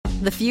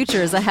The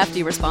future is a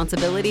hefty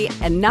responsibility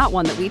and not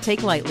one that we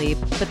take lightly,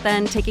 but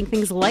then taking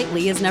things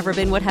lightly has never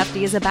been what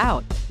Hefty is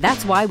about.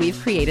 That's why we've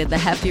created the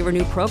Hefty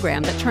Renew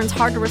program that turns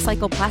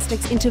hard-to-recycle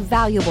plastics into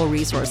valuable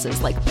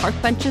resources like park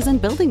benches and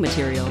building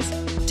materials.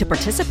 To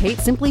participate,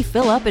 simply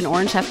fill up an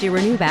orange Hefty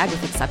Renew bag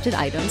with accepted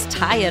items,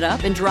 tie it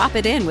up, and drop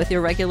it in with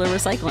your regular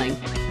recycling.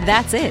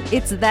 That's it.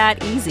 It's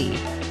that easy.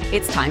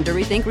 It's time to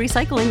rethink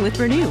recycling with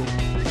Renew.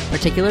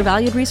 Particular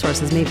valued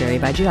resources may vary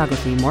by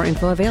geography. More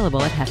info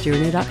available at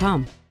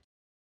heftyrenew.com.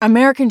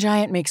 American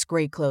Giant makes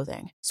great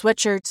clothing,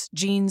 sweatshirts,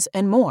 jeans,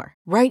 and more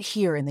right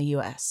here in the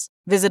U.S.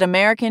 Visit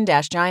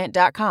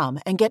American-Giant.com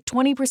and get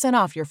 20%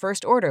 off your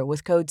first order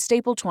with code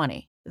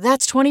STAPLE20.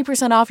 That's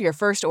 20% off your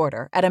first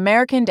order at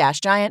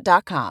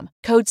American-Giant.com,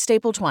 code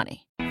STAPLE20.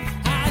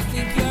 I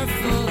think you're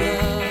full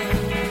of,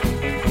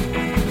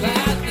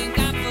 I think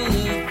I'm full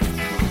of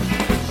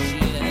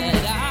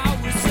shit.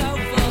 I was so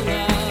full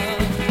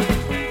of,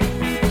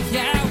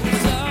 yeah, I was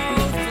so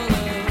full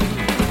of.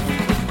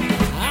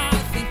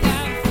 I think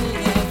I'm full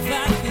of,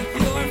 I think you're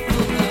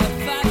full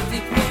of, I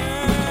think we're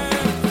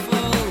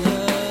full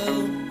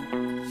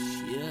of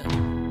shit.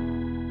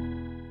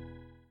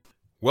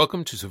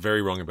 Welcome to So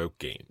Very Wrong About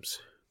Games.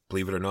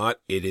 Believe it or not,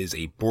 it is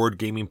a board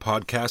gaming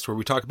podcast where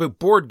we talk about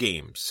board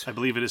games. I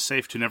believe it is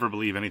safe to never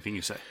believe anything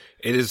you say.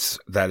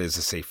 That is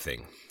a safe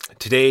thing.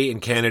 Today in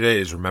Canada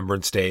is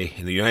Remembrance Day.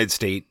 In the United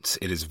States,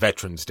 it is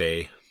Veterans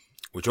Day,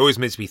 which always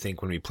makes me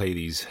think when we play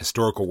these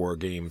historical war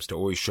games to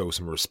always show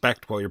some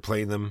respect while you're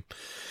playing them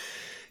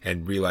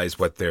and realize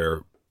what they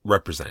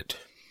represent.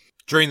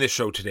 During this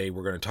show today,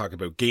 we're going to talk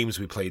about games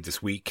we played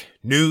this week,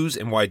 news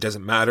and why it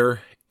doesn't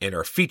matter, and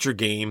our feature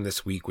game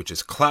this week, which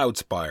is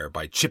Cloudspire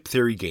by Chip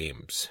Theory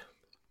Games.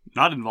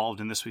 Not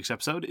involved in this week's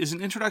episode is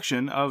an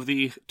introduction of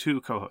the two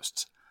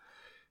co-hosts.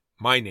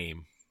 My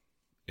name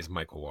is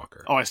Michael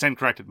Walker. Oh, I stand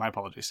corrected. My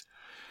apologies.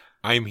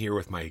 I am here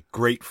with my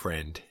great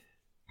friend,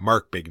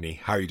 Mark Bigney.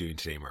 How are you doing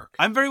today, Mark?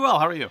 I'm very well.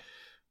 How are you?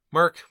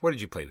 Mark, what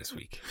did you play this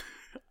week?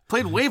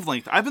 Played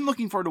Wavelength. I've been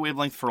looking forward to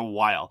Wavelength for a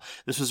while.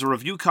 This was a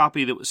review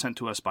copy that was sent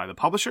to us by the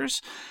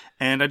publishers,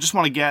 and I just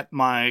want to get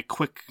my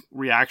quick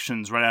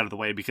reactions right out of the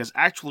way because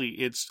actually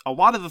it's a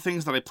lot of the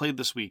things that I played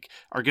this week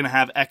are going to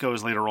have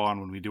echoes later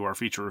on when we do our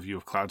feature review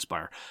of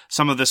Cloudspire.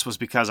 Some of this was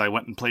because I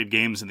went and played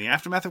games in the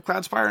aftermath of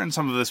Cloudspire, and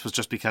some of this was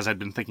just because I'd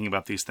been thinking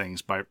about these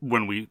things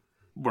when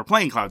we're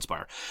playing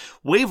Cloudspire.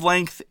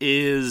 Wavelength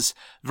is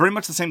very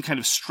much the same kind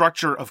of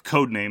structure of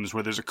code names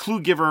where there's a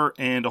clue giver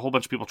and a whole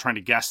bunch of people trying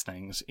to guess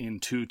things in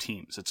two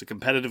teams. It's a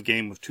competitive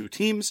game with two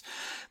teams.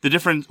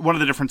 One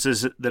of the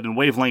differences is that in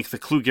Wavelength, the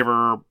clue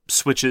giver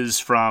switches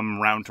from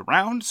round to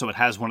round, so it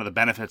has one of the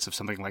benefits of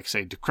something like,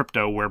 say,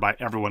 Decrypto, whereby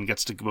everyone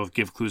gets to both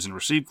give clues and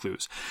receive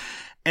clues.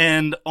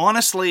 And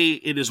honestly,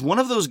 it is one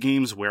of those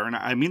games where, and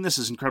I mean this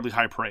is incredibly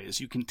high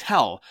praise, you can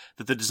tell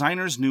that the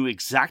designers knew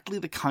exactly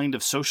the kind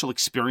of social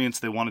experience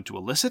they wanted to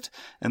elicit,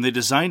 and they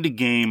designed a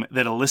game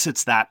that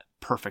elicits that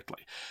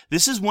perfectly.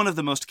 This is one of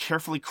the most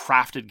carefully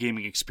crafted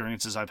gaming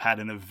experiences I've had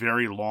in a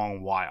very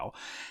long while.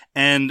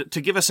 And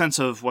to give a sense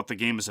of what the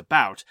game is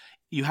about,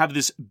 you have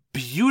this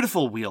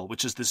beautiful wheel,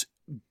 which is this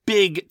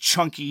big,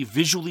 chunky,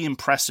 visually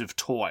impressive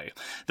toy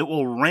that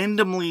will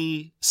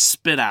randomly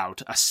spit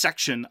out a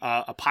section,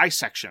 a pie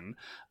section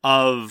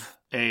of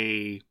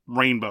a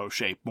rainbow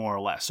shape, more or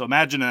less. So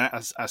imagine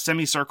a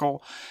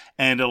semicircle,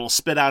 and it'll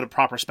spit out a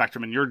proper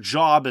spectrum. And your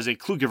job as a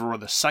clue giver or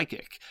the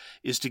psychic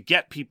is to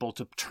get people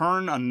to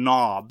turn a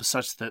knob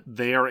such that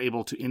they are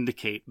able to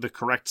indicate the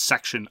correct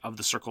section of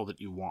the circle that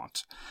you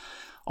want.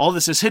 All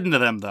this is hidden to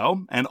them,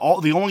 though, and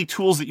the only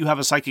tools that you have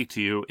as psychic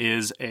to you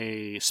is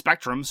a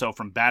spectrum, so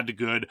from bad to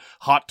good,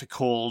 hot to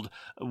cold,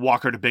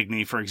 Walker to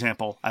Bigney, for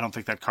example. I don't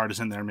think that card is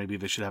in there. Maybe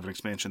they should have an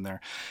expansion there.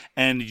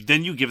 And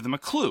then you give them a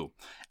clue.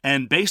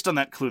 And based on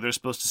that clue, they're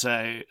supposed to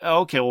say,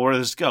 oh, okay, well, where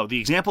does this go? The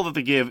example that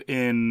they give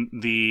in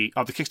the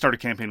Kickstarter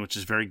campaign, which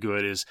is very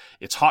good, is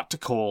it's hot to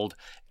cold,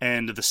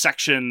 and the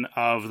section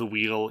of the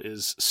wheel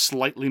is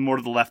slightly more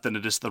to the left than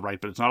it is to the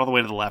right, but it's not all the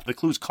way to the left. The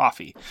clue is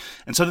coffee.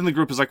 And so then the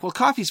group is like, well,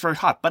 coffee's very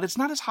hot, but it's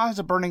not as hot as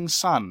a burning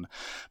sun.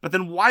 But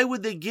then why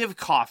would they give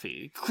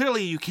coffee?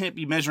 Clearly, you can't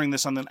be measuring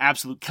this on an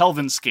absolute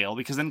Kelvin scale,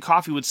 because then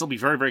coffee would still be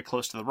very, very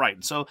close to the right.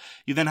 And so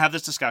you then have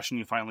this discussion,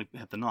 you finally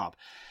hit the knob.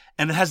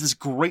 And it has this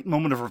great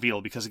moment of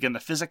reveal because, again, the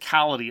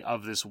physicality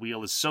of this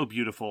wheel is so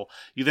beautiful.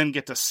 You then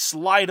get to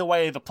slide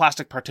away the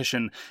plastic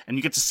partition, and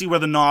you get to see where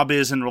the knob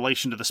is in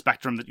relation to the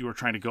spectrum that you were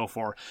trying to go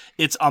for.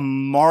 It's a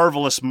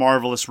marvelous,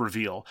 marvelous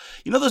reveal.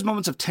 You know those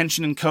moments of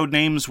tension in code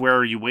names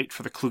where you wait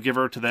for the clue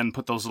giver to then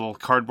put those little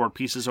cardboard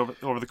pieces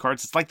over the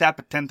cards? It's like that,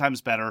 but 10 times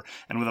better,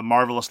 and with a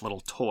marvelous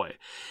little toy.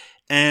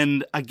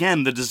 And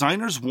again, the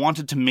designers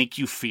wanted to make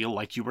you feel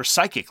like you were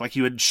psychic, like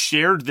you had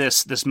shared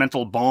this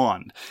mental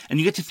bond, and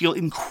you get to feel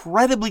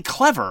incredibly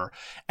clever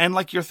and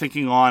like you're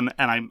thinking on,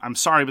 and I'm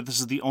sorry, but this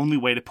is the only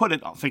way to put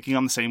it, thinking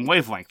on the same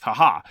wavelength.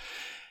 Haha.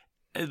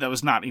 That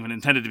was not even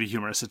intended to be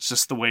humorous. It's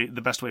just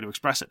the best way to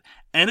express it.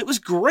 And it was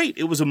great.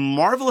 It was a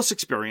marvelous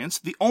experience.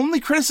 The only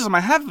criticism I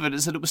have of it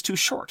is that it was too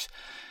short.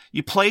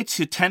 You play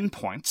to 10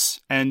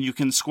 points, and you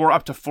can score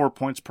up to 4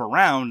 points per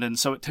round, and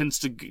so it tends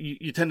to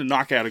you tend to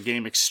knock out a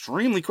game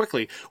extremely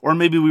quickly. Or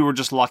maybe we were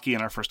just lucky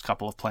in our first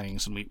couple of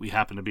playings, and we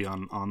happened to be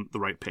on the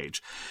right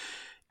page.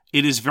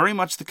 It is very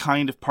much the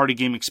kind of party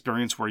game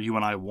experience where you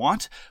and I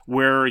want,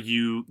 where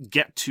you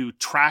get to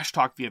trash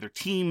talk the other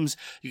teams,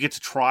 you get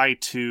to try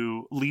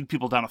to lead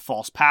people down a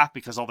false path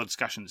because all the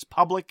discussion is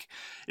public.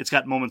 It's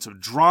got moments of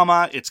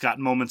drama, it's got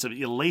moments of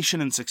elation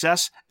and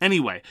success.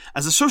 Anyway,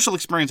 as a social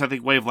experience, I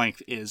think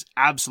Wavelength is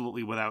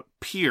absolutely without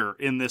peer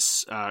in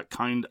this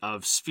kind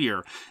of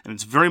sphere, and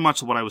it's very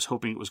much what I was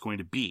hoping it was going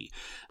to be.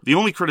 The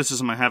only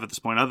criticism I have at this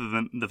point, other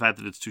than the fact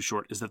that it's too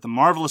short, is that the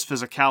marvelous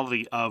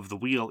physicality of the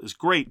wheel is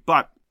great,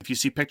 but if you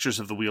see pictures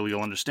of the wheel,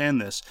 you'll understand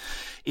this.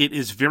 It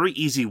is very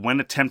easy when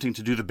attempting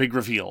to do the big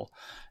reveal,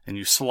 and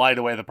you slide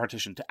away the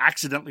partition, to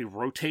accidentally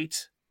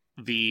rotate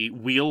the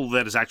wheel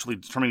that is actually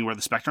determining where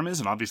the spectrum is,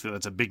 and obviously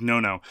that's a big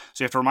no-no.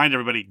 So you have to remind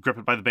everybody, grip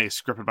it by the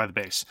base, grip it by the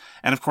base.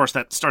 And of course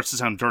that starts to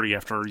sound dirty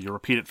after you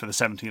repeat it for the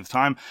 17th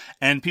time,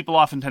 and people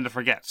often tend to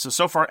forget.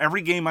 So far,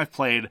 every game I've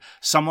played,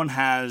 someone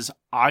has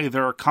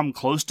either come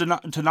close to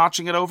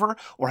notching it over,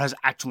 or has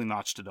actually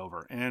notched it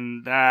over.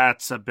 And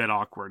that's a bit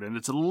awkward, and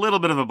it's a little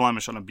bit of a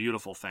blemish on a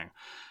beautiful thing.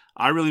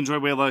 I really enjoy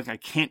Wavelength. I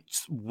can't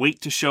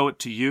wait to show it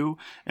to you,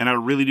 and I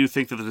really do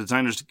think that the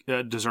designers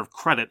deserve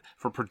credit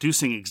for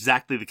producing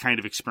exactly the kind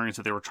of experience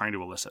that they were trying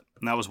to elicit,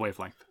 and that was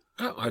Wavelength.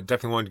 Oh, I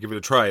definitely wanted to give it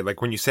a try.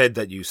 Like when you said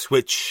that you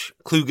switch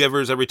clue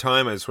givers every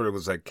time, I sort of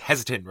was like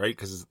hesitant, right?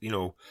 Because,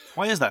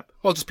 Why is that?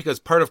 well, just because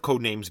part of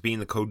Codenames being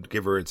the code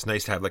giver, it's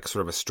nice to have like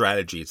sort of a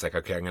strategy. It's like,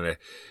 okay, I'm going to,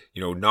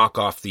 knock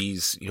off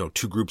these,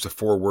 2 groups of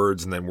 4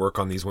 words and then work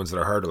on these ones that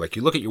are harder. Like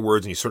you look at your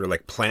words and you sort of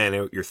like plan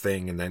out your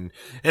thing, and then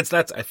I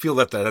feel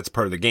that's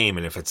part of the game.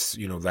 And if it's,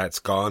 that's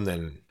gone,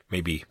 then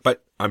maybe,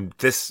 but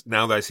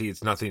now that I see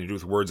it's nothing to do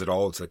with words at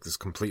all, it's like this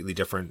completely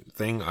different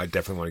thing. I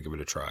definitely want to give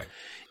it a try.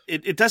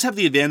 It does have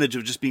the advantage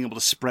of just being able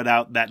to spread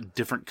out that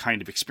different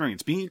kind of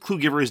experience. Being a clue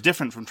giver is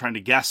different from trying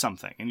to guess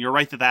something. And you're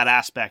right that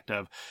aspect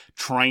of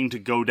trying to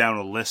go down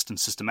a list and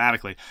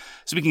systematically.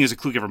 Speaking as a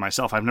clue giver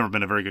myself, I've never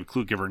been a very good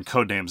clue giver in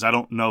Codenames. I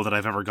don't know that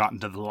I've ever gotten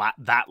to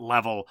that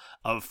level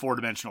of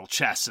 4-dimensional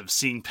chess, of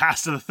seeing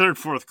past to the 3rd,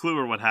 4th clue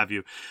or what have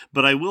you.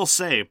 But I will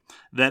say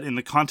that in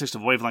the context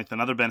of Wavelength,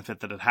 another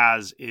benefit that it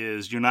has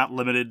is you're not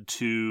limited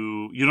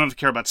to, you don't have to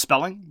care about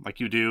spelling like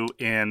you do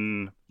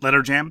in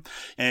Letter Jam,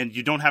 and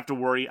you don't have to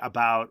worry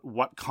about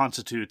what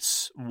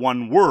constitutes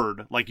one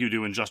word like you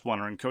do in Just One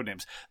or in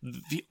Codenames.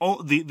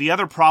 The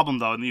other problem,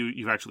 though, and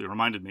you've actually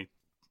reminded me,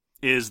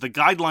 is the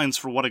guidelines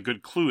for what a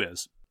good clue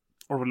is,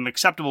 or what an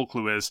acceptable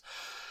clue is,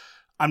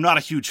 I'm not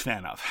a huge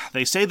fan of.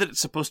 They say that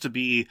it's supposed to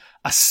be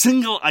a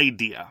single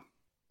idea.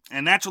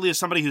 And naturally, as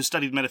somebody who's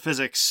studied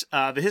metaphysics,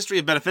 the history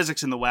of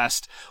metaphysics in the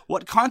West,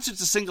 what constitutes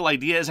a single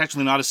idea is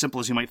actually not as simple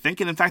as you might think.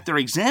 And in fact, their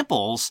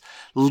examples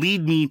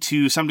lead me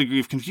to some degree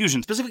of confusion.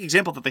 A specific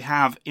example that they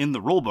have in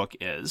the rulebook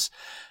is,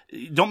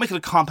 don't make it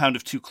a compound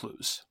of 2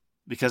 clues.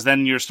 Because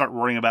then you start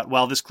worrying about,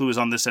 well, this clue is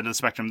on this end of the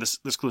spectrum, this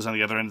clue is on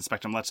the other end of the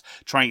spectrum, let's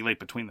triangulate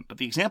between them. But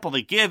the example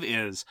they give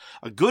is,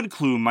 a good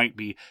clue might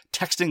be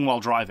texting while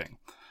driving.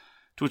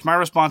 To which my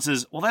response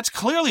is, well, that's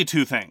clearly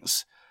 2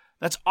 things.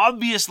 That's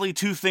obviously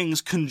 2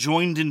 things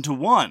conjoined into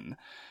one.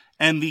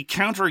 And the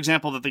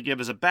counterexample that they give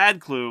as a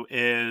bad clue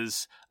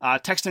is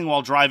texting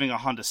while driving a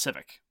Honda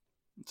Civic.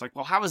 It's like,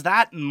 well, how is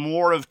that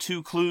more of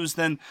 2 clues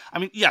than... I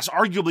mean, yes,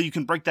 arguably you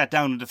can break that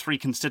down into 3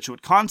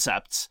 constituent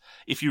concepts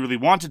if you really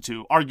wanted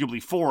to.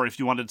 Arguably 4 if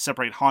you wanted to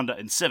separate Honda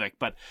and Civic.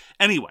 But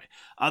anyway,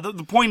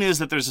 the point is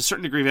that there's a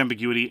certain degree of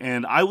ambiguity,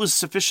 and I was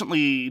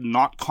sufficiently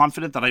not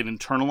confident that I'd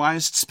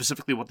internalized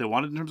specifically what they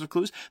wanted in terms of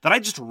clues, that I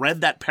just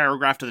read that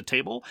paragraph to the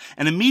table,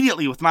 and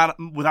immediately, without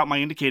my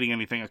indicating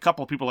anything, a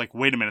couple of people were like,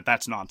 wait a minute,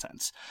 that's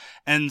nonsense.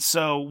 And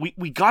so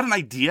we got an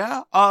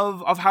idea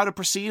of how to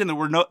proceed, and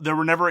there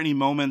were never any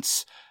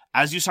moments,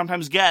 as you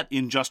sometimes get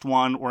in Just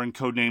One or in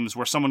Codenames,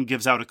 where someone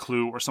gives out a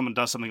clue or someone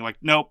does something like,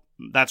 nope,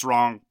 that's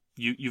wrong,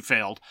 you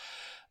failed.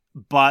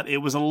 But it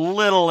was a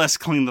little less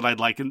clean than I'd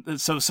like. And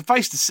so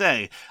suffice to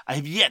say, I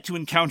have yet to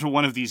encounter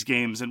one of these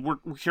games, and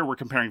we're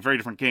comparing very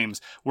different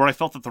games, where I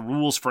felt that the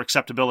rules for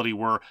acceptability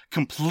were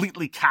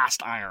completely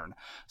cast iron.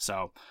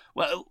 So,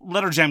 well,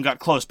 Letter Jam got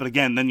close, but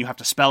again, then you have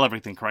to spell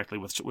everything correctly,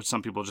 which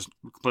some people just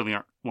completely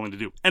aren't willing to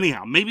do.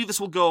 Anyhow, maybe this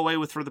will go away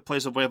with further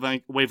plays of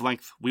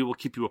Wavelength. We will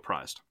keep you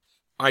apprised.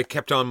 I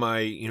kept on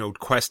my,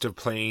 quest of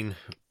playing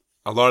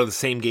a lot of the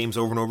same games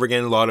over and over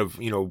again, a lot of,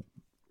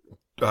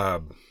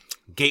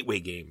 gateway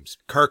games.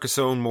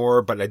 Carcassonne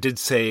more, but I did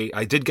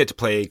get to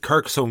play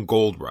Carcassonne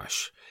Gold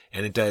Rush,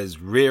 and it does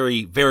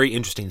very, very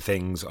interesting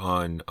things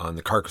on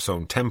the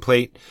Carcassonne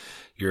template.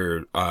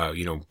 You're,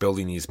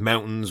 building these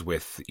mountains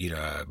with,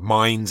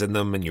 mines in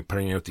them, and you're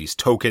putting out these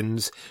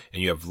tokens,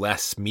 and you have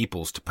less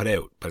meeples to put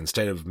out. But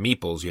instead of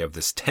meeples, you have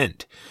this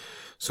tent.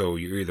 So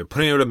you're either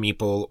putting out a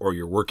meeple or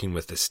you're working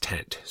with this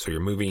tent. So you're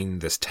moving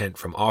this tent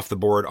from off the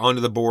board onto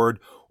the board,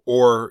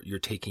 or you're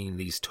taking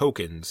these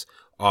tokens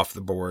off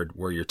the board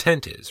where your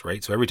tent is,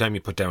 right? So every time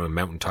you put down a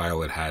mountain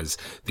tile, it has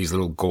these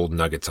little gold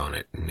nuggets on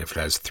it. And if it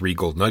has 3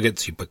 gold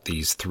nuggets, you put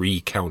these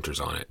 3 counters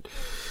on it.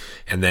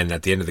 And then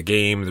at the end of the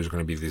game, there's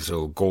going to be these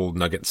little gold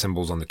nugget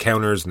symbols on the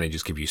counters, and they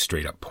just give you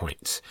straight up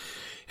points.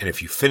 And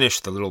if you finish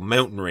the little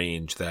mountain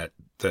range that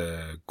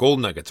the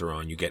gold nuggets are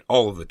on, you get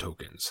all of the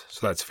tokens.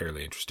 So that's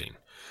fairly interesting.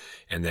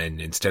 And then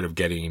instead of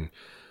getting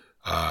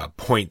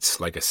points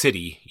like a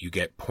city, you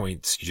get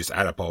points. You just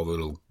add up all the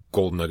little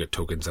gold nugget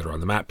tokens that are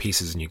on the map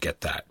pieces, and you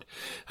get that.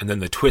 And then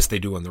the twist they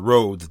do on the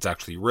roads, it's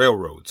actually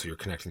railroads. So you're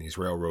connecting these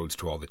railroads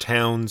to all the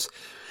towns.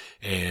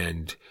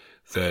 And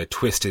the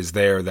twist is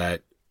there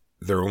that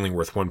they're only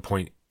worth 1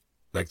 point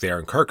like they are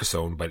in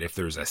Carcassonne, but if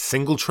there's a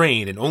single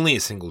train and only a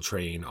single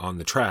train on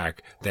the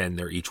track, then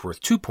they're each worth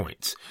 2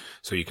 points.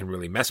 So you can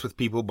really mess with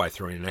people by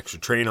throwing an extra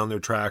train on their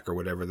track or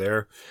whatever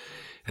there.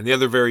 And the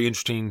other very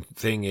interesting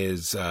thing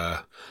is,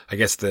 I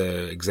guess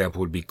the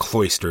example would be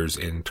cloisters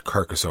in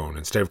Carcassonne.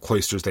 Instead of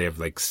cloisters, they have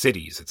like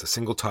cities. It's a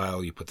single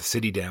tile. You put the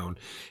city down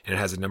and it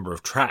has a number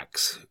of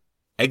tracks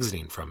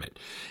exiting from it.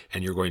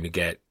 And you're going to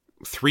get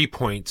 3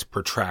 points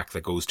per track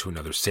that goes to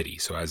another city.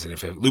 So as in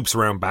if it loops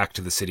around back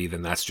to the city,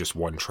 then that's just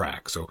 1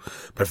 track. So,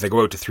 but if they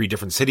go out to 3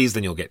 different cities,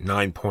 then you'll get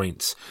 9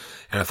 points.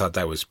 And I thought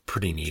that was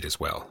pretty neat as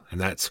well. And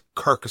that's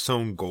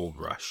Carcassonne Gold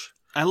Rush.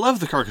 I love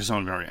the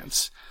Carcassonne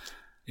variants.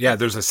 Yeah,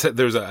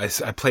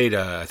 I played,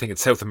 I think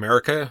it's South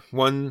America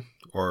one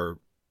or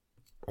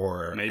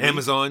maybe. Maybe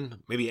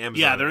Amazon.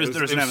 Yeah, there's an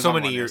Amazon so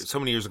many one, years, yes. so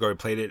many years ago I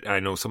played it. And I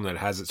know someone that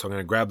has it, so I'm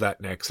going to grab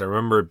that next. I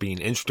remember it being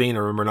interesting. I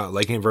remember not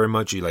liking it very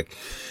much.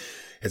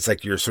 It's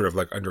like you're sort of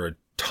like under a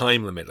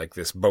time limit, like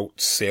this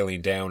boat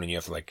sailing down and you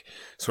have to like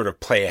sort of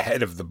play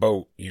ahead of the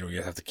boat.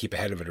 You have to keep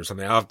ahead of it or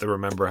something. I'll have to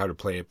remember how to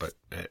play it, but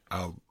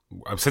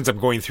since I'm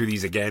going through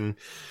these again,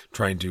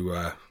 trying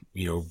to,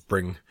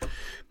 bring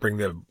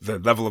the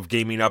level of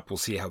gaming up, we'll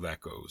see how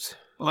that goes.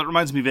 Well, that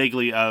reminds me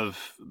vaguely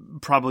of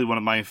probably one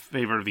of my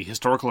favorite of the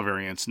historical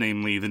variants,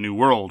 namely the New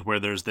World, where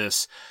there's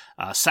this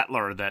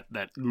settler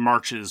that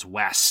marches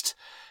west.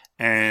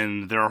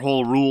 And there are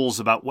whole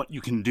rules about what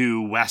you can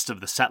do west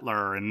of the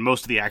settler and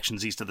most of the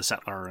actions east of the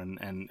settler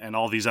and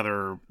all these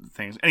other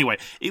things. Anyway,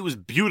 it was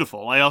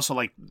beautiful. I also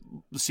like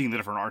seeing the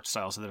different art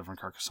styles of the different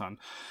Carcassonne.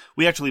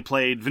 We actually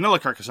played Vanilla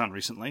Carcassonne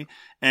recently,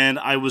 and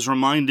I was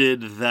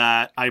reminded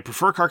that I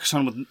prefer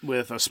Carcassonne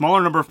with a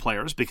smaller number of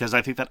players because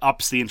I think that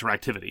ups the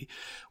interactivity,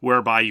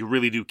 whereby you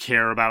really do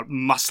care about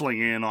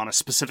muscling in on a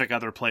specific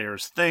other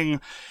player's thing.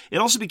 It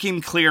also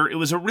became clear, it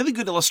was a really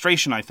good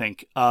illustration, I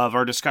think, of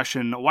our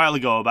discussion a while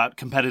ago about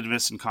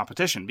competitiveness and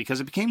competition,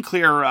 because it became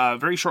clear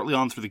very shortly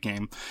on through the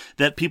game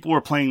that people were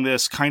playing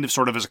this kind of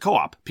sort of as a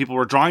co-op. People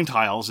were drawing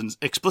tiles and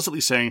explicitly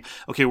saying,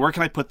 okay, where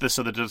can I put this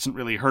so that it doesn't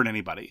really hurt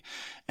anybody?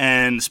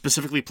 And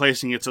specifically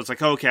placing it so it's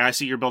like, oh, okay, I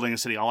see you're building a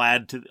city. I'll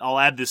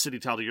add this city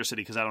tile to your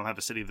city because I don't have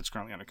a city that's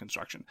currently under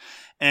construction.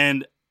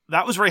 And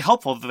that was very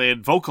helpful that they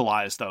had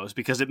vocalized those,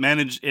 because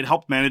it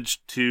helped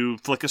manage to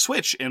flick a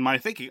switch in my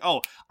thinking.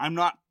 Oh, I'm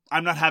not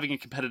having a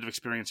competitive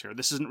experience here.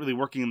 This isn't really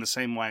working in the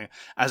same way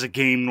as a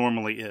game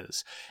normally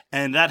is.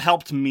 And that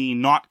helped me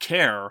not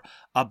care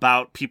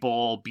about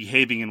people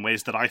behaving in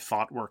ways that I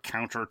thought were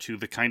counter to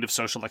the kind of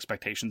social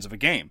expectations of a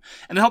game.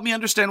 And it helped me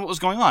understand what was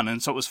going on,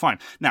 and so it was fine.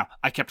 Now,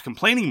 I kept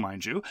complaining,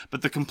 mind you,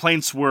 but the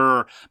complaints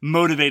were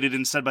motivated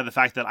instead by the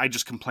fact that I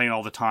just complain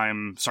all the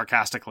time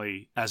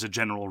sarcastically as a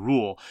general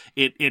rule.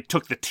 It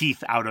took the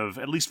teeth out of,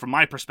 at least from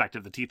my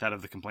perspective, the teeth out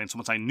of the complaints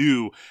once I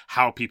knew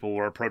how people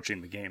were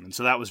approaching the game. And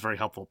so that was very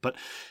helpful. But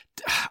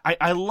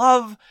I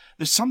love,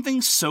 there's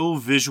something so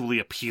visually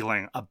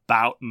appealing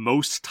about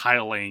most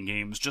tile-laying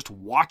games, just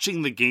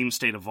watching the game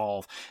state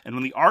evolve. And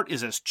when the art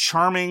is as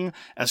charming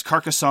as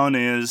Carcassonne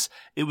is,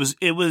 it was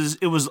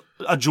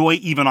a joy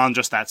even on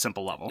just that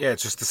simple level. Yeah,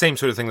 it's just the same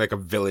sort of thing like a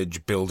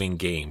village building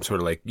game, sort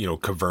of like,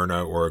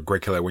 Caverna or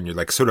Agricola, when you're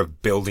like sort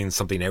of building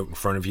something out in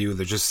front of you.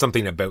 There's just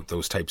something about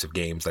those types of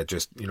games that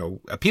just,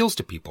 appeals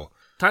to people.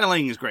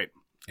 Tile-laying is great.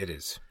 It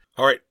is.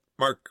 All right.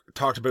 Mark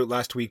talked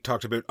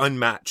about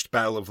Unmatched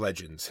Battle of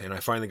Legends, and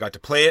I finally got to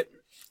play it.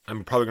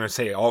 I'm probably going to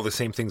say all the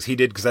same things he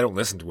did because I don't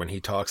listen to when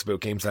he talks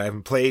about games I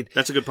haven't played.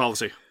 That's a good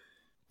policy.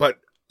 But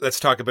let's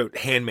talk about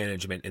hand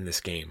management in this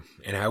game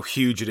and how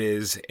huge it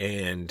is,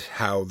 and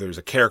how there's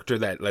a character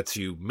that lets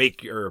you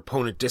make your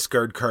opponent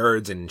discard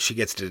cards, and she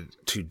gets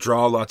to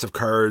draw lots of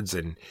cards,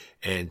 and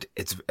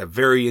it's a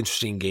very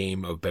interesting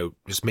game about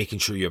just making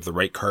sure you have the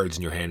right cards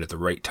in your hand at the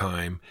right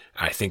time.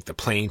 I think the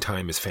playing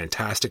time is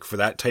fantastic for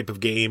that type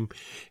of game,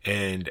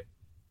 and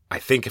I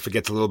think if it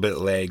gets a little bit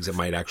of legs, it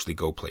might actually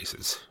go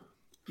places.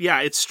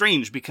 Yeah, it's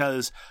strange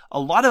because a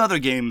lot of other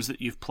games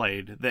that you've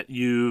played that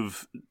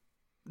you've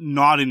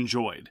not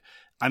enjoyed.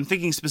 I'm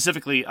thinking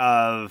specifically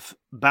of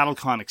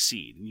BattleCon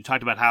Exceed. And you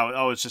talked about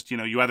how, it's just,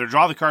 you either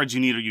draw the cards you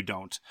need or you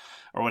don't,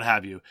 or what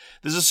have you.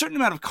 There's a certain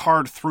amount of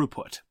card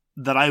throughput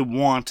that I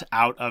want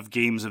out of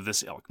games of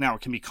this ilk. Now,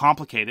 it can be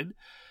complicated,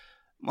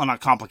 well,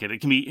 not complicated.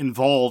 It can be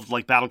involved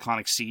like BattleCon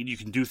Exceed. You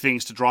can do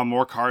things to draw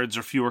more cards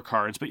or fewer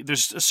cards, but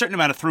there's a certain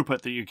amount of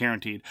throughput that you're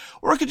guaranteed.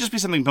 Or it could just be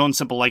something bone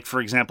simple, like,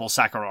 for example,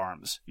 Sakura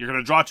Arms. You're going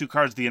to draw 2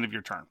 cards at the end of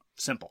your turn.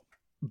 Simple.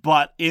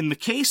 But in the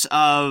case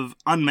of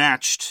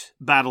Unmatched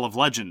Battle of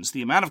Legends,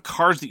 the amount of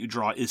cards that you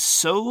draw is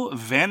so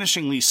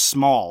vanishingly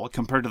small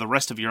compared to the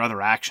rest of your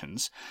other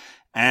actions.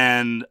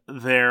 And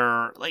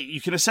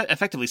you can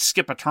effectively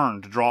skip a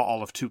turn to draw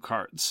all of 2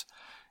 cards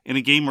in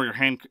a game where your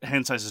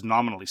hand size is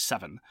nominally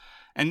 7.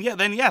 And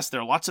then yes, there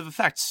are lots of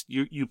effects.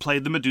 You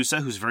played the Medusa,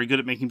 who's very good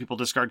at making people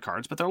discard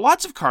cards, but there are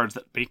lots of cards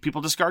that make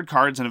people discard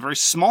cards and a very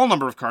small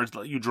number of cards that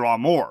let you draw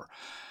more.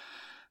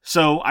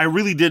 So I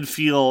really did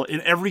feel in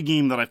every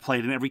game that I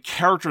played, in every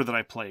character that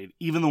I played,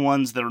 even the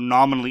ones that are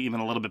nominally even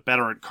a little bit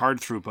better at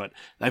card throughput,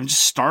 I'm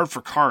just starved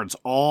for cards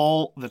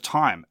all the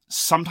time.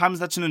 Sometimes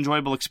that's an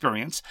enjoyable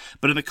experience,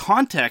 but in the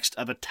context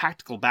of a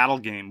tactical battle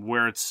game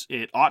where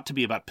it ought to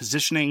be about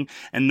positioning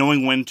and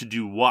knowing when to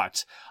do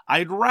what,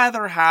 I'd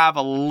rather have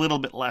a little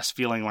bit less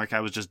feeling like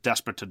I was just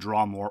desperate to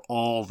draw more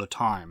all the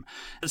time.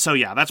 So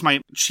yeah, that's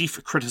my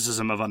chief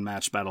criticism of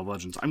Unmatched Battle of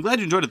Legends. I'm glad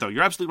you enjoyed it though.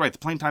 You're absolutely right. The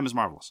playing time is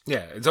marvelous.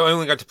 Yeah, so I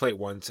only got to play it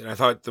once, and I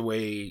thought the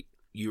way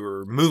you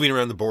were moving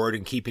around the board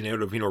and keeping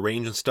out of,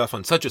 range and stuff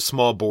on such a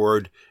small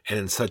board and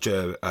in such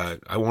a,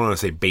 I want to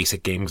say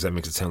basic game because that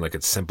makes it sound like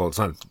it's simple. It's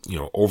not,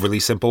 overly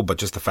simple, but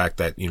just the fact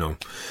that,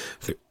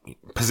 the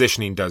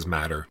positioning does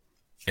matter.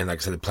 And like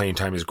I said, the playing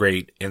time is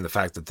great. And the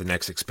fact that the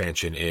next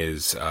expansion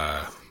is,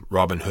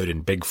 Robin Hood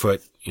and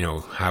Bigfoot,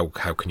 how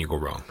can you go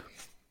wrong?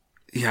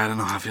 Yeah, I don't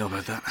know how I feel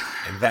about that.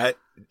 And that,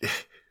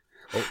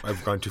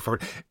 I've gone too far.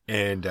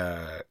 And,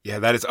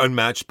 that is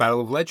Unmatched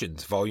Battle of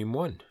Legends, Volume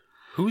 1.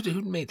 Who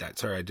made that?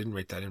 Sorry, I didn't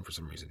write that in for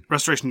some reason.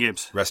 Restoration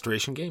Games.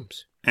 Restoration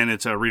Games. And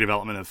it's a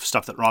redevelopment of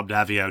stuff that Rob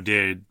Daviau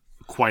did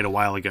quite a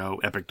while ago,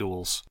 Epic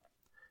Duels.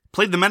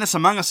 Played The Menace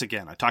Among Us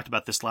again. I talked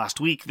about this last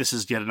week. This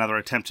is yet another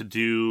attempt to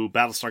do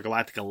Battlestar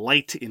Galactica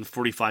Light in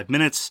 45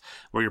 minutes,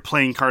 where you're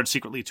playing cards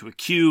secretly to a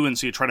queue, and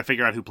so you try to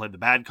figure out who played the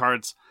bad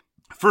cards.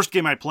 First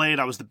game I played,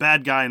 I was the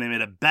bad guy, and I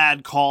made a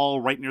bad call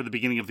right near the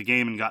beginning of the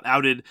game and got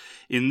outed.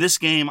 In this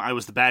game, I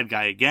was the bad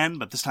guy again,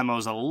 but this time I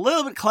was a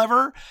little bit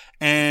clever,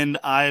 and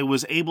I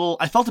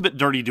felt a bit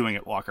dirty doing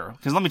it, Walker,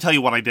 because let me tell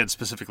you what I did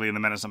specifically in The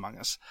Menace Among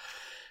Us.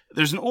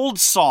 There's an old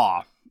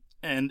saw,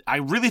 and I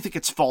really think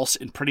it's false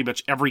in pretty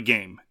much every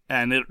game,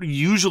 and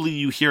usually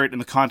you hear it in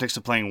the context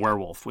of playing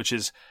Werewolf, which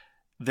is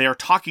they're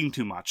talking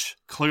too much.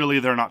 Clearly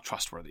they're not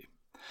trustworthy.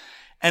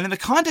 And in the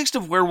context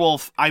of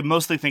Werewolf, I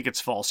mostly think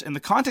it's false. In the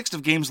context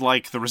of games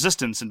like The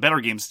Resistance and better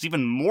games, it's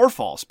even more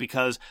false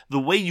because the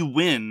way you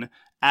win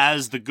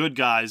as the good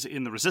guys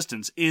in The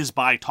Resistance is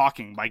by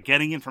talking, by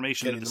getting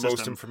information into the system.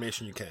 Most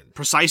information you can.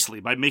 Precisely,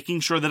 by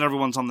making sure that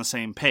everyone's on the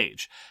same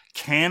page.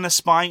 Can a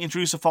spy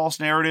introduce a false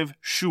narrative?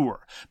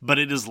 Sure. But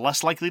it is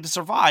less likely to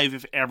survive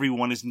if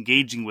everyone is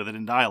engaging with it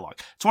in dialogue.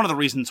 It's one of the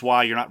reasons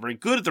why you're not very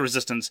good at The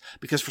Resistance,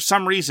 because for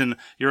some reason,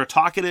 you're a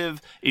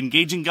talkative,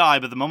 engaging guy,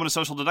 but the moment a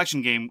social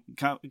deduction game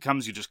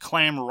comes, you just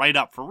clam right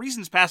up. For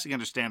reasons passing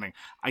understanding.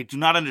 I do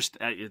not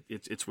understand.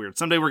 It's weird.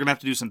 Someday we're going to have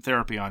to do some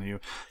therapy on you,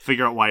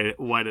 figure out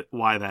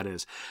why that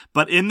is.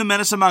 But in The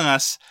Menace Among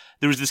Us,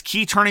 there was this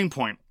key turning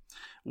point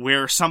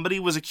where somebody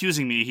was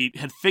accusing me. He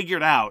had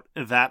figured out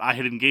that I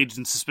had engaged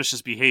in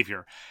suspicious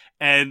behavior.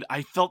 And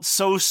I felt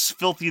so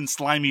filthy and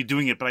slimy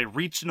doing it, but I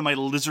reached into my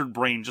lizard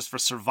brain just for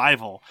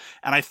survival.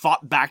 And I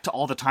thought back to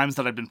all the times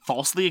that I'd been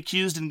falsely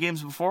accused in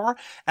games before.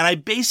 And I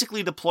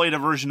basically deployed a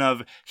version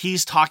of,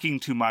 he's talking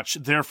too much,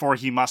 therefore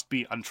he must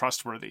be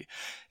untrustworthy.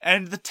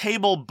 And the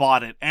table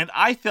bought it, and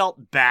I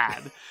felt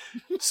bad.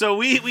 So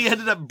we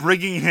ended up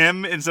bringing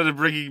him instead of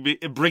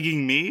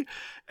bringing me.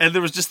 And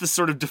there was just this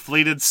sort of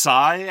deflated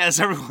sigh as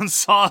everyone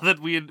saw that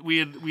we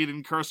had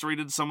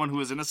incarcerated someone who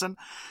was innocent.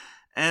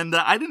 And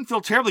I didn't feel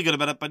terribly good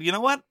about it, but you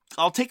know what?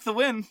 I'll take the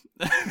win.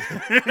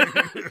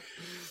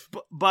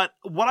 But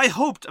what I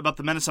hoped about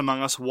The Menace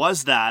Among Us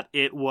was that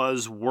it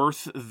was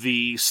worth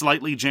the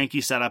slightly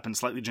janky setup and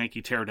slightly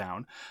janky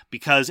teardown,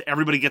 because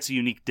everybody gets a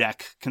unique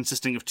deck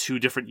consisting of 2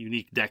 different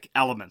unique deck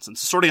elements. And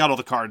so sorting out all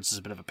the cards is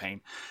a bit of a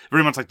pain.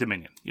 Very much like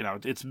Dominion.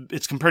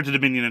 It's compared to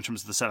Dominion in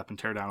terms of the setup and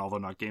teardown, although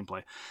not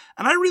gameplay.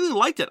 And I really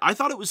liked it. I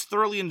thought it was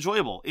thoroughly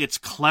enjoyable. It's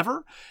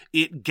clever.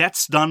 It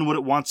gets done what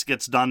it wants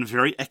gets done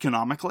very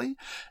economically.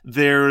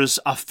 There's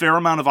a fair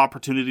amount of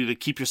opportunity to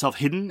keep yourself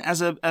hidden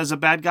as a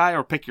bad guy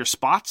or pick your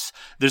spots.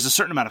 There's a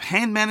certain amount of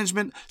hand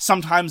management.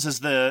 Sometimes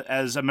as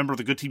a member of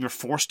the good team, you're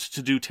forced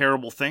to do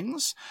terrible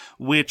things,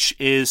 which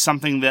is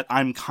something that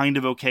I'm kind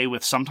of okay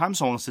with sometimes,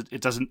 so unless it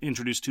doesn't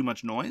introduce too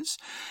much noise.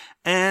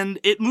 And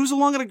it moves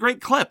along at a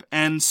great clip.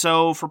 And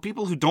so for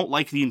people who don't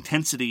like the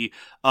intensity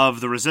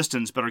of The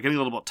Resistance, but are getting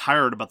a little bit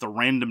tired about the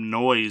random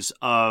noise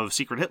of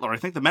Secret Hitler, I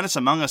think The Menace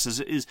Among Us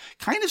is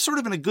kind of sort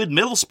of in a good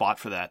middle spot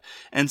for that.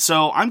 And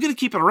so I'm going to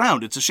keep it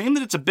around. It's a shame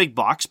that it's a big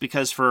box,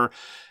 because for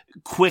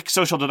quick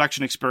social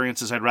deduction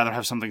experiences, I'd rather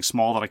have something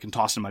small that I can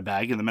toss in my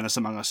bag, and The Menace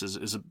Among Us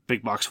is a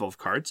big box full of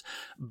cards.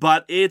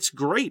 But it's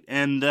great,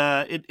 and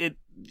it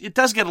it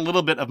does get a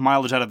little bit of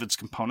mileage out of its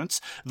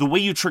components. The way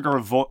you trigger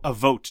a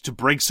vote to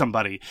break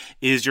somebody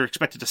is you're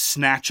expected to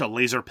snatch a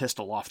laser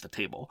pistol off the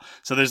table.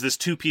 So there's this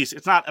two-piece,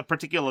 it's not a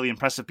particularly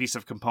impressive piece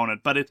of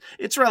component, but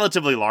it's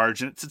relatively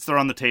large, and it sits there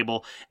on the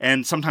table,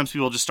 and sometimes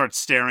people just start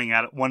staring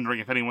at it, wondering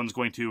if anyone's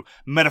going to,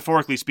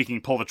 metaphorically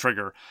speaking, pull the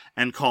trigger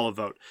and call a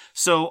vote.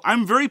 So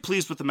I'm very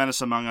pleased with the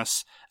Menace Among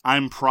Us.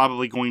 I'm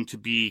probably going to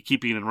be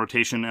keeping it in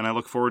rotation, and I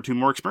look forward to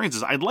more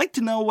experiences. I'd like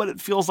to know what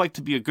it feels like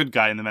to be a good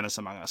guy in the Menace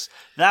Among Us.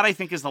 That, I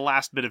think, is the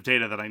last bit of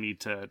data that I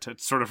need to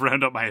sort of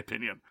round up my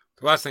opinion.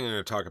 The last thing I'm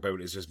going to talk about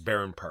is just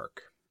Barren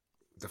Park.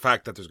 The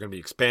fact that there's going to be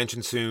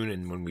expansion soon,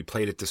 and when we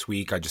played it this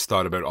week, I just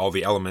thought about all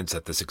the elements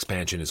that this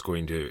expansion is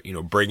going to,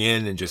 bring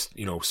in, and just,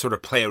 sort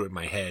of play out in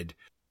my head,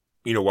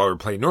 while we're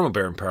playing normal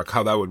Barren Park,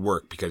 how that would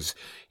work, because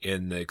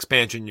in the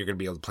expansion, you're going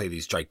to be able to play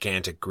these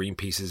gigantic green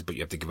pieces, but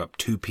you have to give up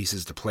 2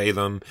 pieces to play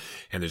them,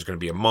 and there's going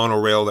to be a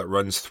monorail that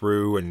runs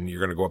through, and you're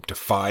going to go up to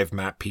 5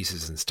 map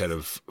pieces instead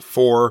of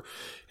 4,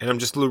 and I'm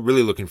just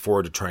really looking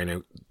forward to trying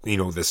out,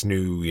 this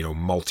new,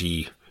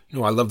 multi...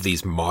 I love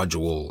these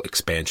module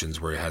expansions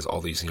where it has all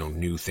these,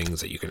 new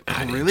things that you can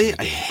add. Really?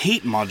 I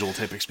hate module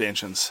type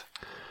expansions.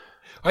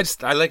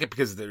 I like it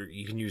because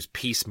you can use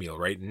piecemeal,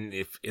 right? And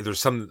if there's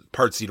some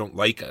parts you don't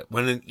like,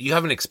 when you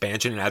have an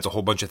expansion and adds a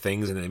whole bunch of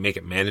things and they make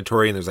it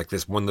mandatory, and there's like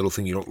this one little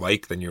thing you don't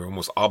like, then you're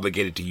almost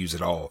obligated to use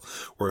it all.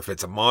 Or if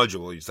it's a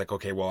module, it's like,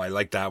 okay, well, I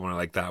like that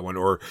one,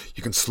 or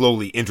you can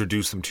slowly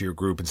introduce them to your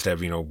group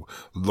instead of,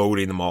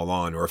 loading them all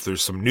on. Or if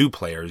there's some new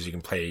players, you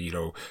can play,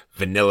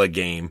 vanilla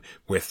game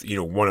with,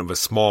 one of a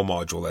small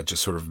module that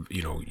just sort of,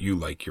 you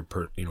like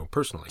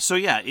personally. So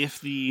yeah,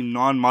 if the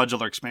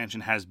non-modular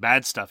expansion has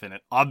bad stuff in it,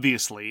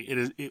 obviously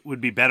it would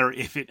be better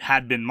if it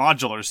had been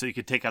modular so you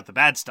could take out the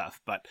bad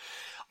stuff. But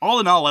all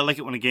in all, I like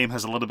it when a game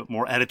has a little bit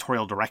more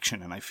editorial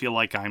direction, and I feel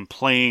like I'm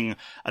playing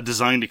a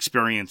designed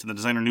experience and the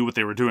designer knew what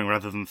they were doing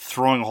rather than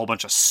throwing a whole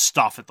bunch of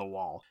stuff at the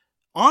wall.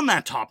 On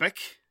that topic,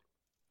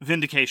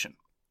 Vindication.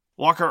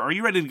 Walker, are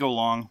you ready to go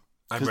long?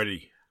 I'm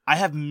ready. I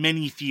have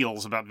many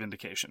feels about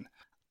Vindication.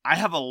 I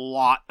have a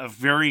lot of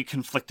very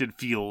conflicted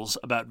feels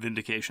about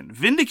Vindication.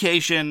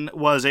 Vindication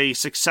was a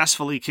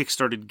successfully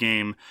kickstarted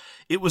game.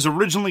 It was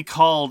originally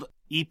called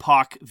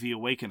Epoch: The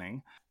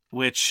Awakening,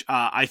 which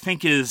I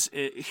think it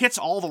hits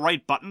all the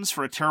right buttons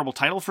for a terrible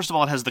title. First of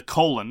all, it has the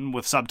colon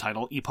with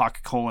subtitle,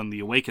 Epoch: The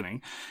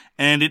Awakening,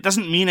 and it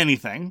doesn't mean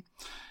anything.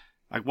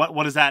 Like,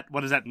 what does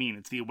that mean?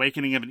 It's the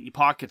awakening of an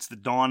epoch. It's the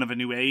dawn of a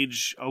new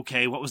age.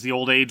 Okay, what was the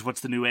old age? What's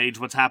the new age?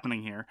 What's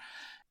happening here?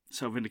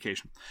 So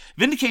Vindication.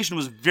 Vindication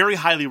was very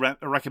highly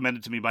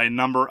recommended to me by a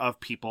number of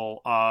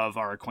people of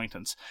our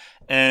acquaintance.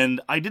 And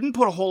I didn't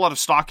put a whole lot of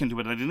stock into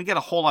it. I didn't get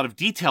a whole lot of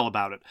detail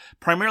about it,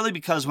 primarily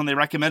because when they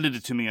recommended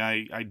it to me,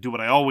 I do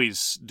what I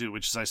always do,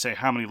 which is I say,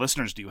 how many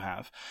listeners do you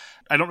have?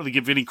 I don't really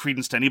give any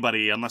credence to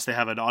anybody unless they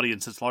have an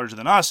audience that's larger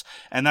than us,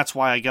 and that's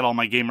why I get all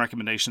my game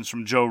recommendations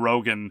from Joe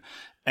Rogan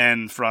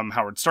and from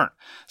Howard Stern.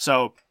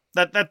 So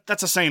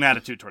that's a sane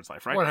attitude towards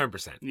life, right?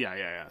 100%. Yeah.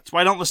 That's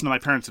why I don't listen to my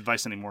parents'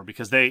 advice anymore,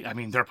 because their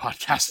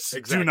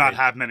podcasts do not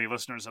have many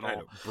listeners at all. I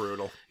know,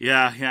 brutal.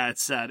 Yeah,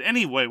 it's sad.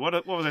 Anyway,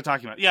 what was I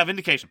talking about? Yeah,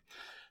 Vindication.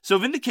 So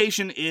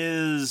Vindication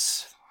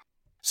is...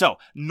 So,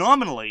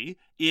 nominally,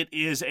 it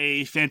is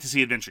a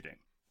fantasy adventure game,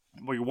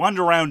 where you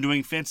wander around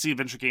doing fantasy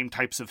adventure game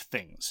types of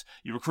things.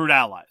 You recruit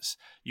allies.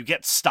 You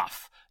get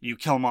stuff. You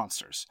kill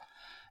monsters.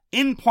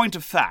 In point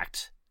of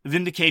fact,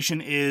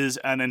 Vindication is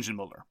an engine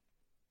builder.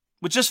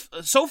 Which is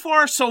so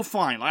far so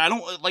fine. Like, I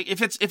don't like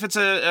if it's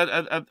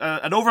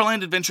an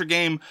overland adventure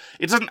game.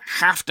 It doesn't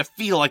have to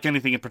feel like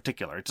anything in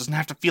particular. It doesn't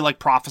have to feel like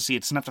Prophecy.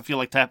 It doesn't have to feel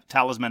like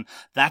Talisman.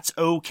 That's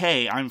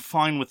okay. I'm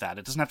fine with that.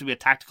 It doesn't have to be a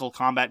tactical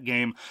combat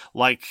game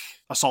like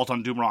Assault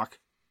on Doomrock.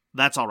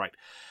 That's all right.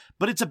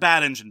 But it's a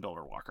bad engine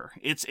builder, Walker.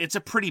 It's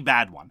a pretty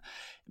bad one,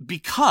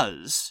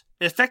 because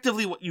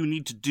effectively what you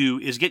need to do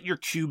is get your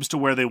cubes to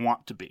where they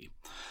want to be.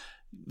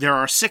 There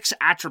are 6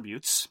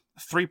 attributes,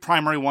 3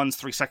 primary ones,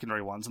 3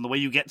 secondary ones, and the way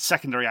you get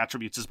secondary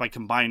attributes is by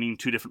combining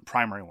 2 different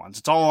primary ones.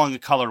 It's all along a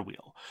color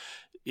wheel.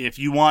 If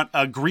you want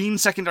a green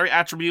secondary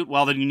attribute,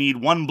 well, then you need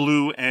 1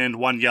 blue and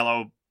 1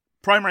 yellow.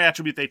 Primary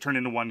attribute, they turn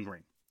into 1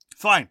 green.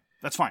 Fine.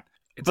 That's fine.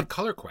 It's a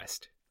color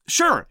quest.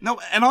 Sure. No,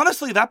 and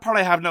honestly, that part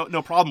I have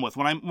no problem with.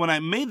 When I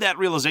made that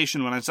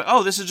realization, when I said,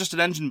 oh, this is just an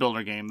engine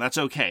builder game, that's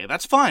okay.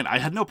 That's fine. I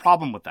had no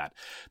problem with that.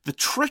 The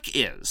trick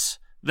is...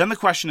 Then the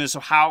question is,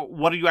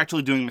 what are you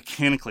actually doing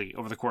mechanically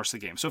over the course of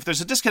the game? So if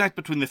there's a disconnect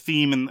between the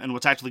theme and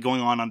what's actually going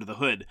on under the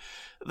hood,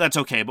 that's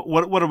okay. But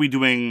what are we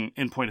doing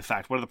in point of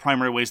fact? What are the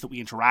primary ways that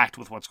we interact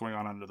with what's going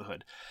on under the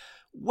hood?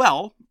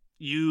 Well,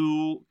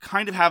 you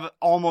kind of have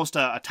almost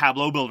a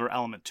tableau builder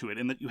element to it,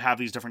 in that you have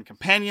these different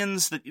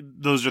companions.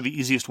 Those are the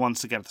easiest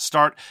ones to get at the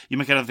start. You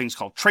might get other things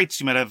called traits.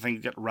 You might have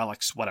things get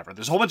relics, whatever.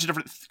 There's a whole bunch of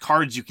different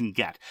cards you can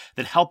get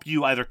that help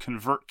you either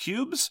convert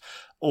cubes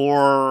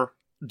or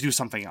do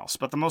something else.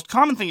 But the most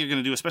common thing you're going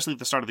to do, especially at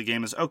the start of the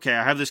game, is, okay,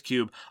 I have this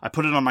cube. I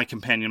put it on my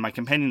companion. My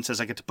companion says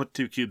I get to put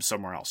 2 cubes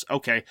somewhere else.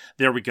 Okay,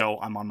 there we go.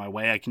 I'm on my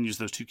way. I can use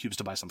those 2 cubes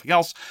to buy something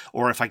else.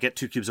 Or if I get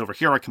 2 cubes over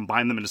here, I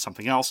combine them into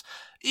something else.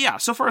 Yeah,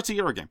 so far it's a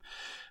Euro game.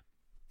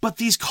 But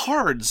these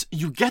cards,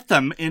 you get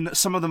them in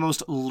some of the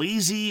most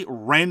lazy,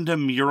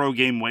 random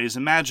Eurogame ways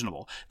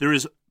imaginable. There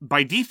is,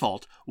 by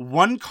default,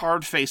 1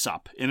 card face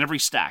up in every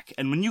stack.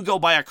 And when you go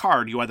buy a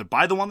card, you either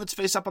buy the one that's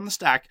face up on the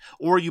stack,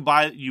 or you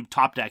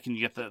top deck and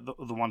you get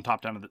the one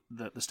top down of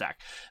the stack.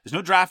 There's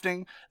no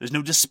drafting, there's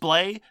no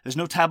display, there's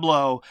no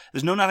tableau,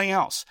 there's no nothing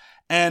else.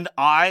 And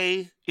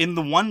in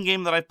the one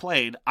game that I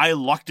played, I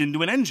lucked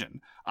into an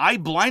engine. I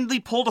blindly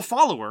pulled a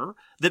follower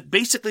that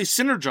basically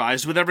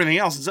synergized with everything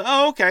else and said,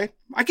 oh, okay,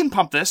 I can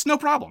pump this, no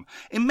problem.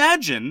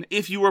 Imagine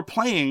if you were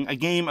playing a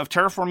game of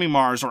Terraforming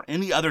Mars or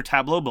any other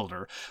Tableau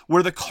builder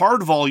where the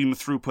card volume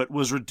throughput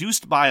was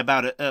reduced by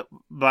about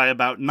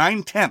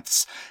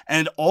 9/10,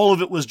 and all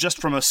of it was just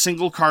from a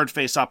single card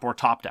face up or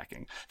top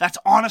decking. That's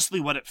honestly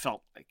what it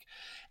felt like.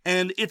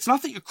 And it's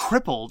not that you're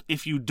crippled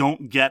if you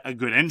don't get a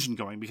good engine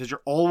going, because you're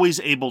always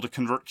able to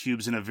convert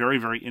cubes in a very,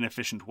 very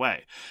inefficient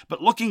way.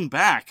 But looking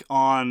back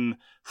on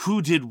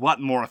who did what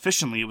more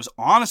efficiently, it was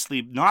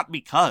honestly not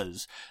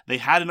because they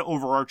had an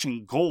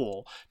overarching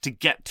goal to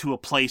get to a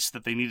place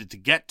that they needed to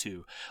get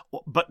to,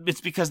 but it's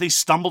because they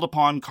stumbled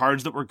upon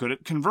cards that were good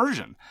at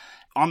conversion.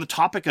 On the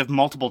topic of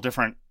multiple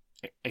different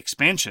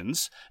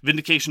expansions,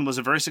 Vindication was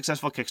a very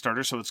successful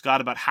Kickstarter, so it's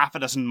got about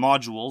 6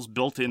 modules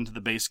built into the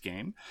base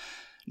game.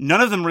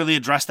 None of them really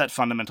address that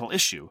fundamental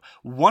issue.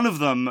 One of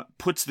them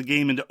puts the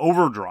game into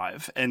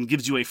overdrive and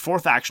gives you a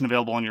 4th action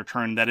available on your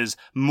turn that is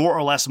more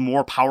or less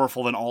more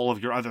powerful than all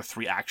of your other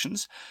 3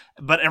 actions.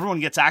 But everyone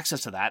gets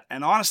access to that.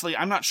 And honestly,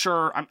 I'm not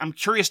sure. I'm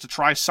curious to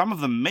try some of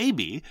them,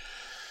 maybe.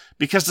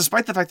 Because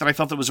despite the fact that I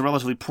felt it was a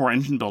relatively poor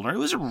engine builder, it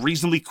was a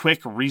reasonably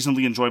quick,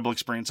 reasonably enjoyable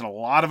experience, and a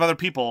lot of other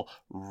people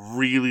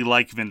really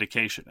like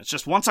Vindication. It's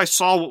just once I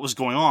saw what was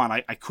going on,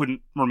 I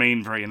couldn't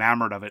remain very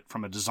enamored of it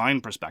from a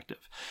design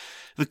perspective.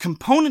 The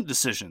component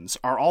decisions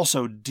are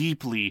also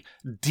deeply,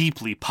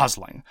 deeply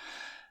puzzling.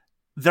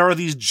 There are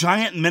these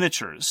giant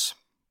miniatures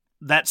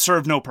that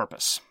serve no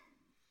purpose.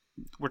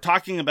 We're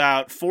talking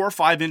about 4 or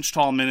 5 inch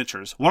tall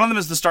miniatures. One of them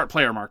is the start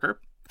player marker.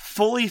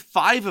 Fully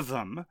 5 of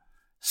them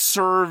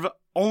serve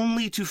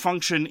only to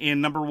function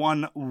in, number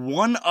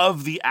 1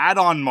 of the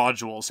add-on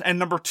modules, and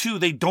number 2,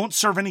 they don't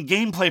serve any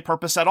gameplay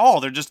purpose at all.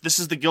 They're just, this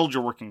is the guild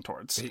you're working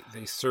towards.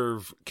 They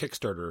serve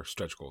Kickstarter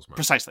stretch goals, Mark.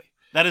 Precisely.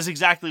 That is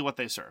exactly what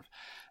they serve.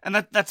 And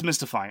that's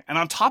mystifying. And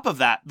on top of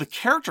that, the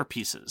character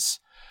pieces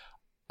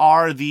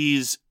are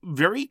these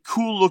very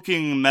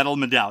cool-looking metal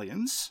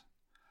medallions,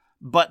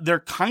 but they're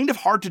kind of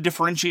hard to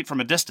differentiate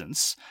from a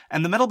distance.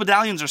 And the metal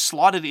medallions are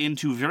slotted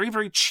into very,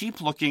 very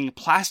cheap-looking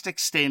plastic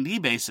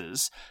standee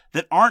bases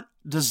that aren't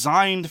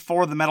designed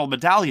for the metal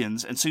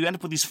medallions, and so you end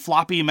up with these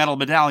floppy metal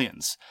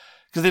medallions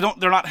because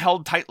they're not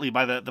held tightly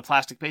by the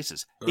plastic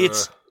bases.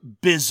 It's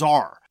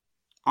bizarre.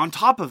 On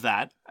top of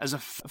that, as a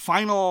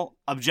final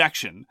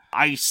objection,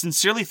 I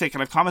sincerely think,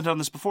 and I've commented on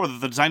this before, that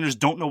the designers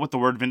don't know what the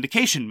word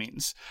vindication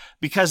means.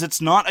 Because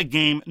it's not a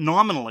game,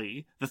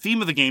 nominally, the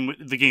theme of the game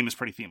is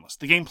pretty themeless.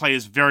 The gameplay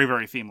is very,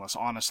 very themeless,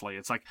 honestly.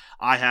 It's like,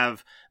 I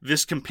have,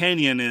 this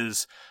companion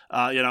is,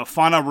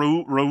 Fana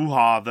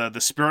Rauha,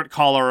 the spirit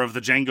caller of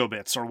the Django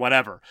bits, or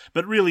whatever.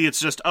 But really, it's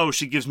just, oh,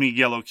 she gives me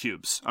yellow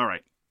cubes. All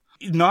right.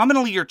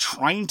 Nominally, you're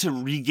trying to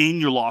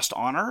regain your lost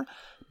honor,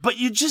 but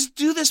you just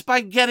do this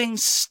by getting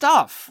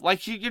stuff.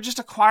 Like, you're just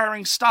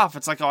acquiring stuff.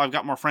 It's like, oh, I've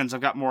got more friends,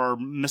 I've got more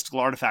mystical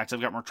artifacts,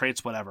 I've got more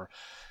traits, whatever.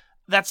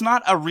 That's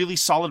not a really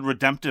solid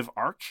redemptive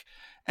arc,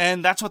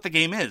 and that's what the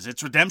game is.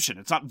 It's redemption.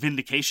 It's not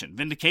vindication.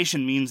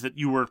 Vindication means that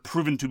you were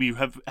proven to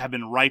have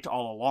been right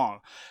all along.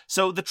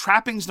 So the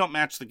trappings don't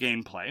match the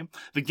gameplay.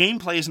 The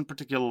gameplay isn't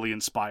particularly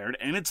inspired,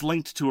 and it's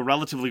linked to a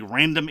relatively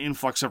random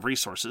influx of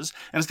resources,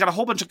 and it's got a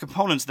whole bunch of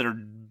components that are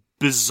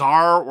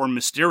bizarre or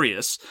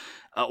mysterious,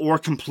 or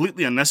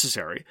completely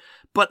unnecessary.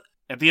 But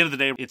at the end of the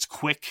day, it's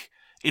quick,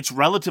 it's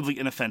relatively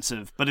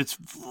inoffensive, but it's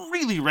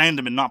really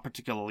random and not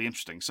particularly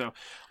interesting. So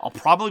I'll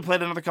probably play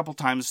it another couple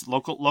times.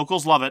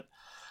 Locals love it.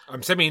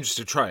 I'm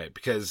semi-interested to try it,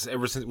 because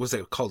ever since, was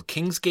it called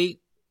Kingsgate?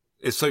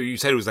 So you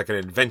said it was like an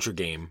adventure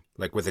game,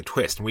 like with a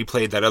twist. And we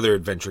played that other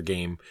adventure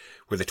game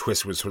where the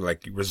twist was sort of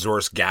like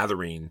resource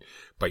gathering,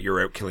 but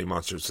you're out killing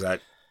monsters. So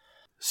that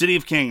City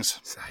of Kings.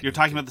 You're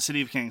talking about the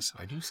City of Kings.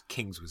 I knew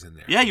Kings was in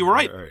there. Yeah, you were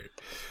right.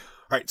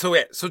 All right,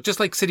 so just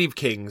like City of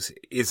Kings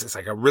it's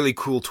like a really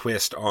cool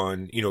twist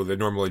on, the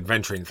normal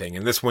adventuring thing.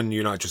 And this one,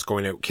 you're not just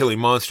going out killing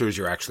monsters,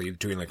 you're actually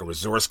doing like a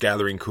resource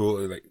gathering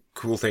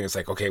cool thing. It's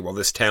like, okay, well,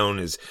 this town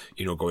is,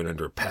 going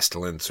under a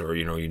pestilence, or,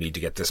 you need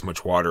to get this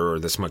much water or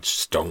this much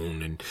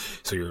stone. And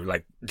so you're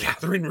like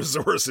gathering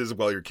resources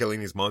while you're killing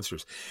these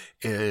monsters.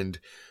 And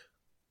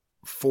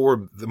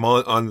for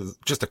on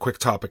just a quick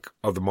topic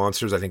of the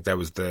monsters, I think that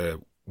was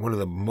one of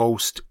the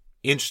most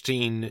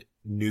interesting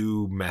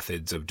new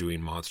methods of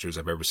doing monsters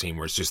I've ever seen,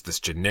 where it's just this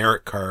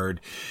generic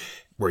card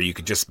where you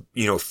could just,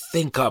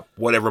 think up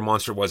whatever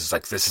monster it was. It's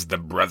like, this is the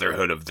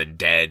Brotherhood of the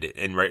Dead.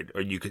 And or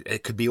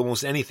it could be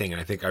almost anything.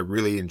 And I think I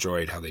really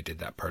enjoyed how they did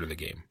that part of the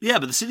game. Yeah,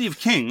 but the City of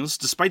Kings,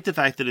 despite the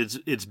fact that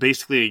it's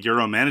basically a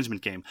Euro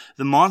management game,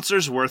 the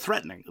monsters were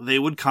threatening. They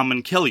would come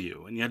and kill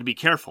you, and you had to be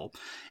careful.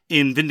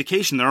 In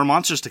Vindication, there are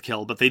monsters to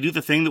kill, but they do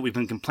the thing that we've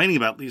been complaining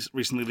about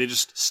recently. They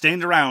just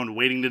stand around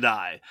waiting to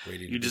die.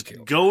 You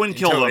just go and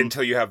kill them.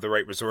 Until you have the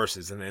right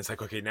resources. And then it's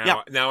like, okay,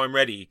 now I'm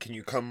ready. Can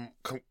you come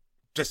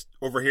just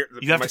over here?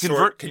 You have to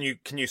convert.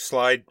 Can you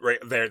slide right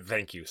there?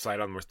 Thank you. Slide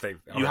on the thing.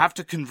 You have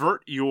to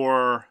convert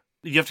your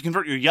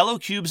yellow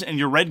cubes and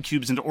your red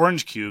cubes into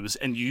orange cubes,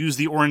 and you use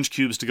the orange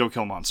cubes to go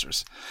kill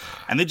monsters.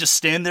 And they just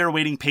stand there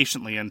waiting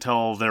patiently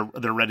until they're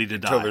ready to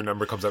die. Until their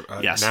number comes up.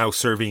 Yes. Now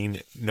serving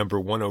number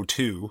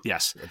 102.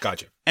 Yes.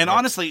 Gotcha. And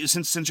honestly,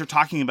 since you're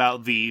talking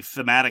about the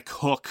thematic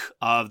hook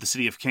of the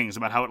City of Kings,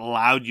 about how it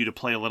allowed you to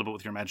play a little bit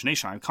with your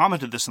imagination, I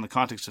commented this in the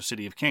context of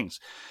City of Kings.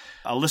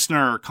 A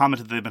listener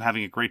commented they've been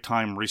having a great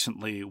time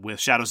recently with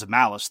Shadows of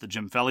Malice, the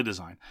Jim Felly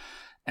design.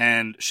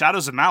 And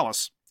Shadows of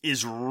Malice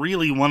is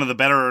really one of the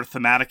better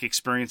thematic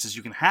experiences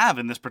you can have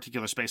in this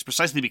particular space,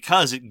 precisely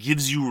because it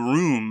gives you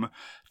room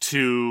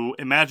to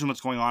imagine what's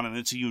going on, and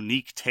it's a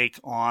unique take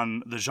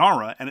on the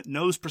genre, and it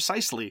knows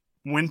precisely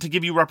when to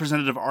give you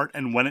representative art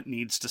and when it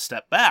needs to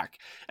step back.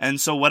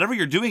 And so whatever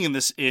you're doing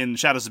in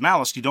Shadows of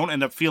Malice, you don't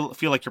end up feel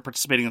like you're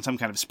participating in some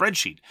kind of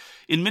spreadsheet.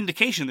 In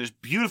Vindication, there's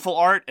beautiful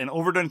art and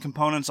overdone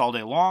components all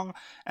day long,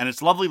 and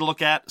it's lovely to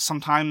look at,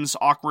 sometimes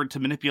awkward to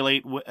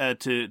manipulate,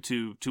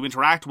 to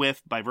interact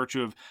with by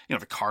virtue of,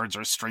 the cards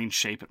are a strange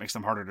shape. It makes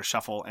them harder to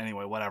shuffle.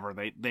 Anyway, whatever.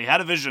 They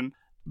had a vision,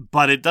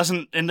 but it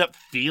doesn't end up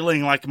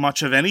feeling like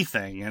much of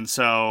anything. And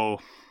so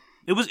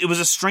it was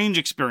a strange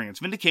experience.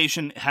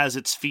 Vindication has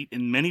its feet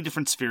in many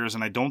different spheres,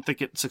 and I don't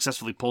think it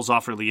successfully pulls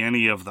off really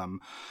any of them.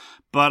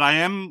 But I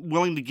am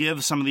willing to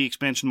give some of the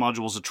expansion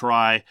modules a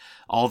try,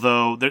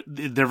 although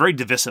they're very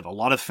divisive. A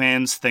lot of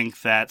fans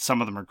think that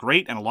some of them are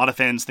great, and a lot of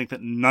fans think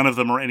that none of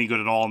them are any good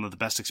at all, and that the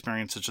best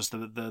experience is just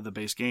the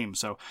base game.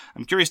 So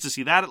I'm curious to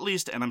see that at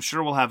least, and I'm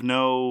sure we'll have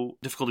no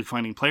difficulty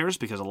finding players,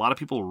 because a lot of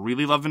people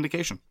really love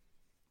Vindication.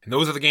 And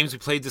those are the games we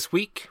played this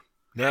week.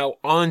 Now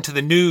on to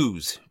the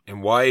news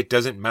and why it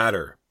doesn't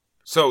matter.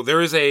 So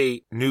there is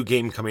a new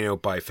game coming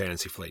out by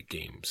Fantasy Flight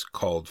Games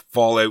called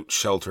Fallout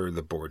Shelter,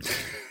 the board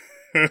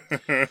game.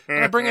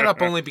 And I bring it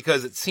up only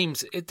because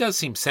it does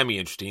seem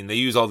semi-interesting. They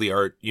use all the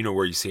art,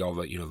 where you see all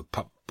the, the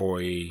Pup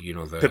Boy,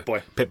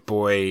 the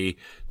Pip-Boy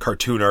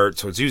cartoon art.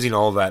 So it's using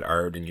all that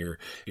art, and you're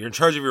in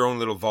charge of your own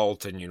little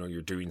vault, and,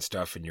 you're doing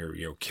stuff, and you're,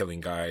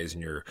 killing guys,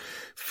 and you're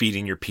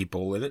feeding your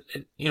people, and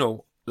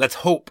let's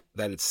hope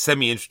that it's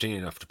semi-interesting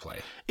enough to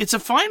play. It's a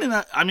fine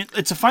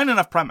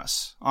enough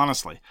premise,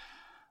 honestly.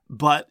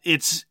 But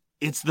it's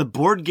the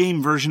board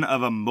game version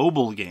of a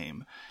mobile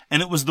game.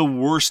 And it was the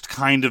worst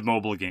kind of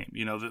mobile game.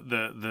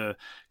 The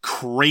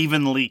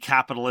cravenly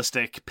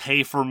capitalistic,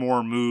 pay for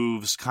more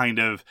moves kind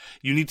of,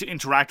 you need to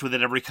interact with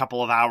it every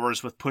couple of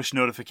hours with push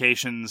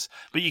notifications,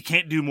 but you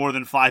can't do more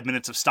than 5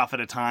 minutes of stuff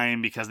at a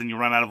time because then you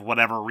run out of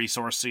whatever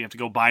resource, so you have to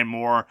go buy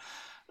more.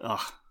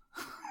 Ugh.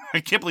 I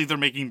can't believe they're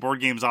making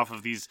board games off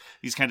of these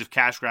kind of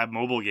cash grab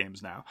mobile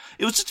games now.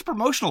 It was just a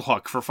promotional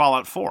hook for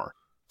Fallout 4.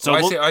 So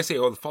I say,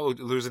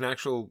 there's an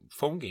actual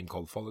phone game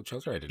called Fallout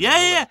Shelter. I didn't know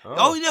yeah. that.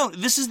 Oh, no,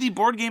 this is the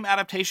board game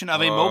adaptation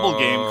of a mobile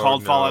game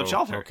called Fallout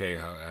Shelter. Okay,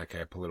 I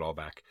pull it all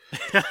back.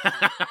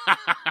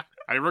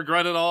 I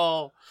regret it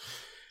all.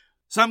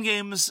 Some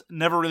games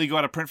never really go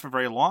out of print for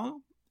very long.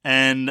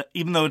 And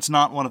even though it's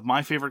not one of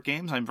my favorite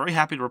games, I'm very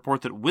happy to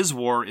report that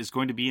WizWar is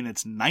going to be in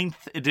its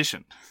 9th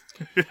edition.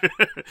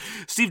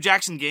 Steve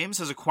Jackson Games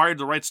has acquired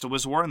the rights to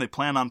WizWar, and they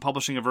plan on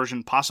publishing a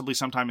version possibly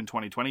sometime in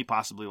 2020,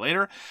 possibly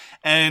later.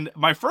 And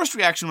my first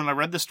reaction when I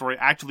read this story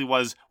actually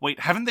was, wait,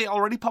 haven't they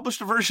already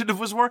published a version of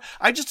WizWar?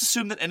 I just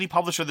assumed that any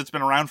publisher that's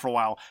been around for a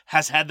while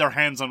has had their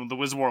hands on the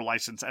WizWar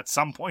license at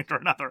some point or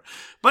another.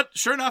 But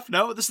sure enough,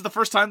 no, this is the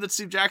first time that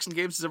Steve Jackson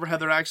Games has ever had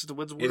their access to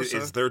WizWar.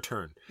 It's their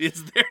turn.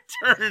 It's their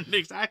turn,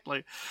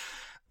 exactly.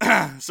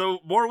 So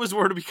more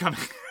WizWar to be coming.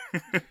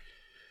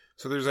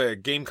 So there's a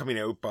game coming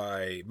out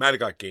by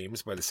Madagot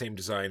Games, by the same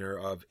designer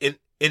of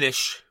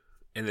Inish,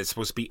 and it's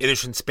supposed to be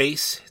Inish in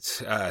Space.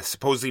 It's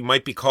supposedly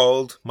might be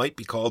called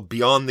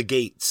Beyond the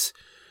Gates.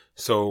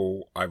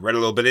 So I read a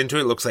little bit into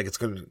it. It looks like it's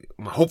going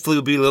to, hopefully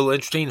it'll be a little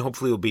interesting.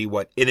 Hopefully it'll be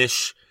what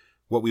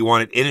we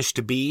wanted Inish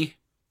to be.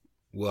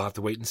 We'll have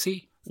to wait and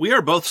see. We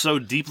are both so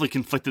deeply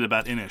conflicted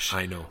about Inish.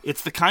 I know.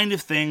 It's the kind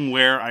of thing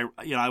where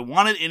I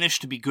wanted Inish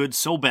to be good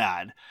so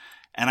bad,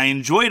 and I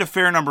enjoyed a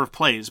fair number of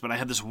plays, but I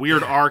had this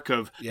weird arc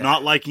of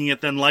not liking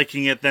it, then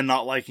liking it, then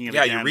not liking it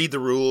again. Yeah, you read the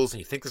rules, and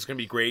you think it's going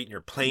to be great, and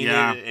you're playing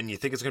it, and you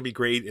think it's going to be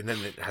great, and then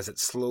it has it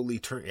slowly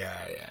turn. Yeah.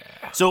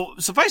 So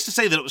suffice to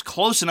say that it was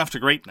close enough to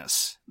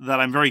greatness that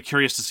I'm very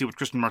curious to see what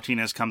Christian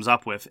Martinez comes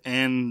up with,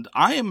 and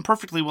I am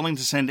perfectly willing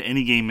to send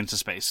any game into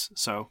space.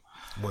 So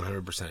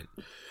 100%.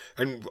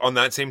 And on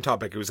that same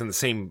topic, it was in the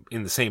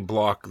same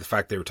block, the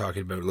fact they were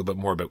talking about a little bit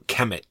more about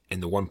Kemet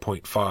in the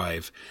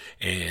 1.5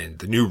 and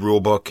the new rule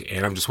book.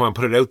 And I just want to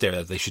put it out there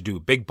that they should do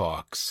a big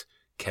box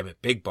Kemet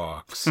Big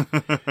Box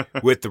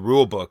with the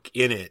rule book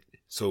in it,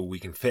 so we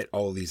can fit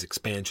all these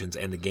expansions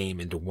and the game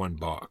into one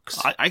box.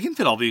 I can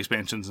fit all the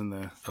expansions in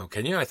the. Oh,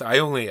 can you? I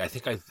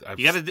think I've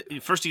You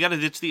gotta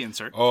ditch the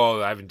insert.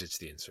 Oh, I haven't ditched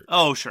the insert.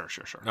 Oh, sure.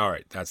 All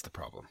right, that's the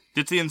problem.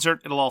 Ditch the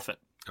insert; it'll all fit.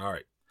 All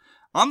right.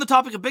 On the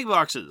topic of big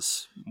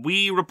boxes,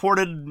 we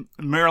reported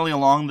merrily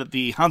along that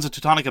the Hansa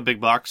Teutonica big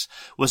box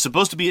was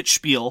supposed to be at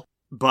Spiel,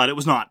 but it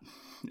was not.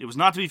 It was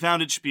not to be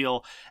found at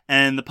Spiel,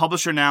 and the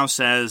publisher now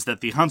says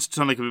that the Hansa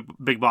Teutonica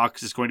big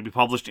box is going to be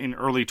published in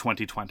early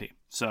 2020.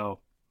 So,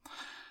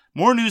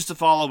 more news to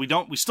follow.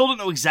 We still don't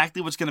know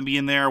exactly what's going to be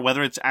in there,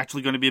 whether it's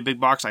actually going to be a big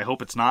box. I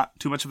hope it's not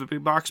too much of a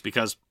big box,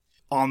 because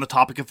on the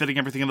topic of fitting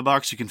everything in the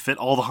box, you can fit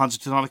all the Hansa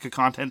Teutonica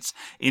contents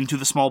into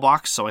the small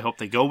box, so I hope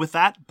they go with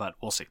that, but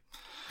we'll see.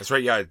 That's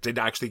right, yeah, I did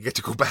actually get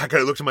to go back. I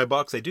looked in my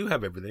box. I do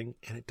have everything,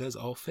 and it does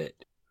all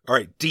fit. All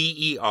right,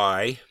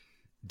 DEI,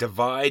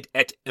 Divide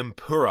et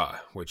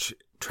Impera, which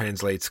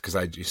translates, because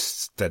I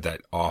just said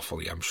that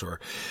awfully, I'm sure,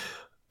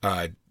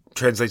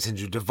 translates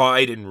into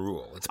Divide and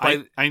Rule. It's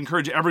by... I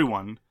encourage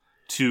everyone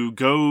to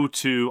go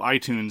to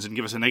iTunes and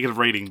give us a negative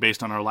rating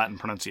based on our Latin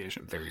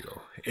pronunciation. There you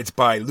go. It's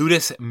by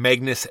Ludus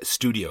Magnus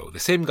Studio, the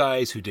same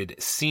guys who did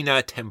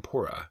Sina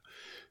Tempora,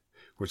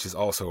 which is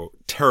also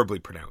terribly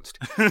pronounced.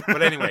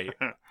 But anyway...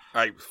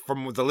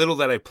 from the little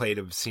that I played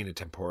of Sina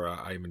Tempora,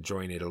 I'm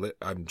enjoying it.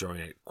 I'm enjoying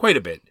it quite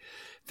a bit.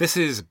 This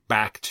is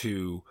back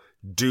to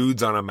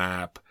dudes on a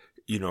map,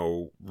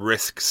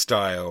 Risk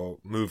style,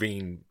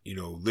 moving,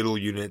 little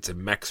units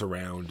and mechs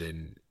around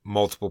and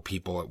multiple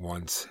people at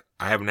once.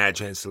 I haven't had a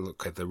chance to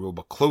look at the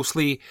rulebook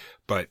closely,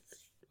 but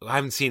I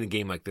haven't seen a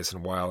game like this in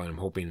a while, and I'm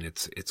hoping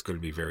it's going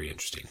to be very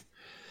interesting.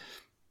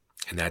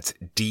 And that's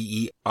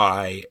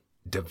DEI,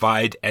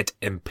 Divide et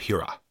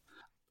Impera.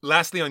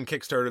 Lastly, on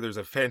Kickstarter, there's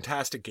a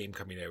fantastic game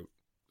coming out.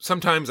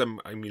 Sometimes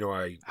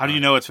How do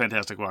you know it's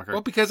fantastic, Walker? Well,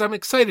 because I'm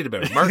excited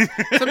about it, Mark.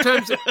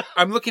 Sometimes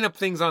I'm looking up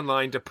things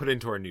online to put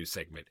into our news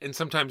segment, and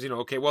sometimes that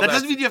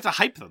doesn't mean you have to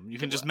hype them. You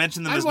can just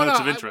mention them as notes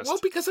of interest. Well,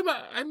 because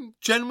I'm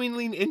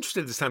genuinely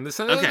interested this time.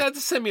 Okay.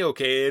 That's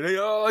semi-okay, and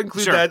I'll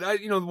include Sure. that.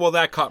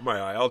 that caught my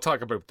eye. I'll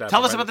talk about that.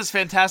 Tell us about this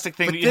fantastic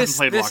thing that you haven't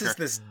played, Walker. This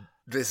is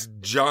this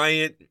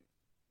giant,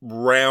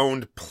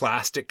 round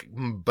plastic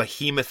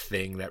behemoth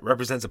thing that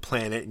represents a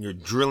planet, and you're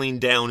drilling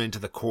down into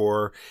the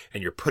core,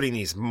 and you're putting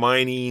these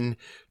mining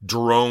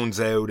drones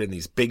out and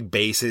these big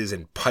bases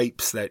and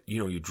pipes that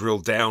you drill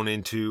down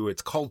into.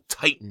 It's called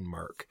Titan,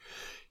 Mark.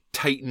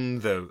 Titan,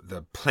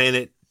 the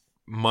planet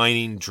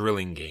mining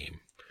drilling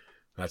game.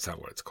 That's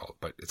not what it's called,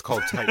 but it's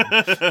called Titan.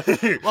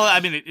 Well, I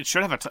mean, it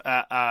should have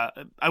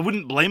I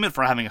wouldn't blame it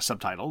for having a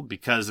subtitle,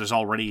 because there's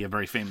already a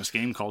very famous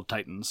game called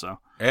Titan. So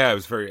yeah,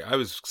 I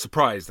was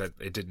surprised that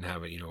it didn't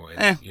have it.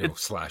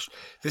 Slash.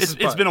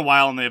 It's been a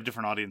while, and they have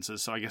different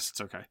audiences, so I guess it's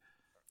okay.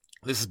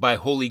 This is by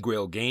Holy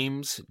Grail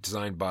Games,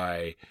 designed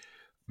by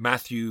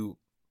Matthew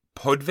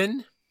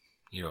Podvin.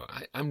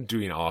 I'm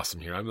doing awesome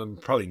here. I'm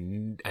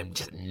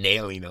just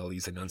nailing all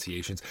these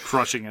enunciations.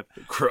 Crushing it.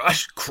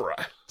 Crush.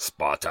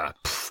 Sparta.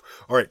 Pff.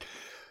 All right.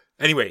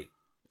 Anyway,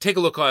 take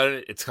a look at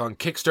it. It's on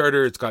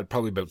Kickstarter. It's got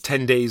probably about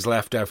 10 days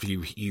left after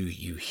you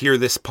hear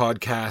this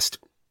podcast.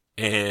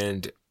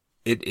 And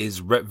it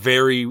is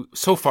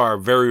so far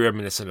very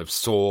reminiscent of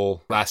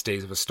Soul, Last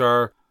Days of a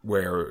Star,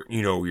 where,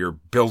 you're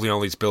building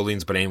all these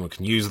buildings, but anyone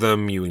can use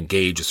them. You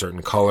engage a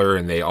certain color,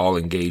 and they all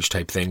engage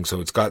type thing.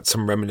 So it's got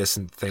some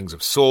reminiscent things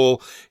of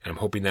Soul, and I'm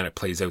hoping that it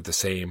plays out the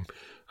same.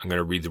 I'm going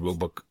to read the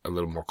rulebook a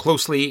little more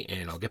closely,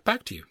 and I'll get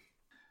back to you.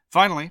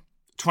 Finally,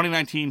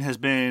 2019 has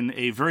been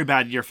a very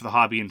bad year for the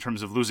hobby in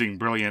terms of losing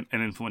brilliant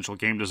and influential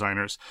game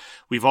designers.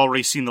 We've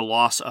already seen the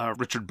loss of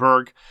Richard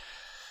Berg.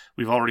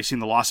 We've already seen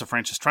the loss of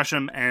Francis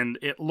Tresham, and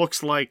it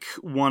looks like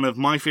one of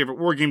my favorite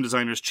wargame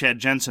designers, Chad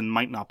Jensen,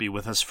 might not be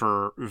with us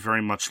for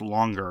very much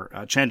longer.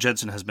 Chad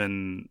Jensen has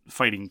been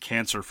fighting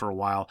cancer for a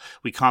while.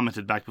 We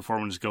commented back before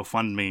when his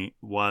GoFundMe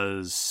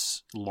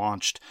was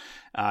launched.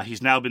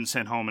 He's now been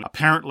sent home, and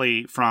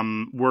apparently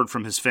word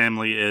from his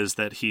family is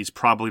that he's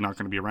probably not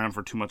going to be around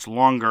for too much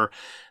longer.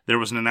 There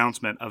was an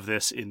announcement of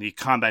this in the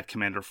Combat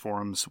Commander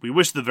forums. We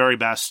wish the very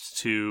best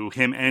to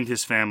him and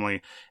his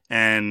family,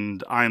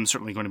 and I'm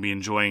certainly going to be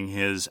enjoying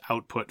his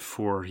output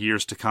for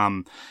years to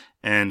come.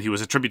 And he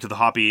was a tribute to the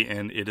hobby,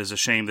 and it is a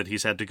shame that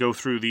he's had to go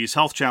through these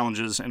health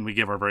challenges, and we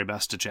give our very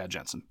best to Chad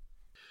Jensen.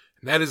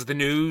 That is the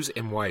news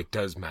and why it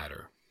does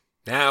matter.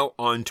 Now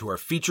on to our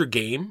feature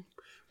game,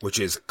 which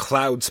is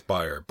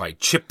Cloudspire by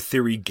Chip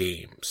Theory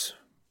Games.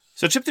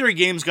 So Chip Theory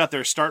Games got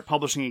their start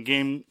publishing a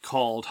game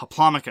called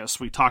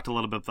Hoplomachus. We talked a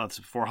little bit about this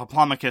before.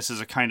 Hoplomachus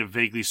is a kind of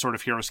vaguely sort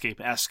of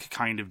HeroScape-esque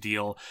kind of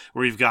deal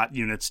where you've got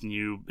units and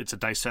it's a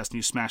dice fest and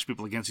you smash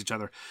people against each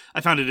other.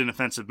 I found it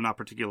inoffensive but not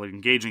particularly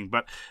engaging.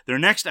 But their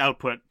next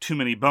output, Too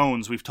Many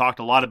Bones, we've talked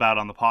a lot about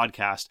on the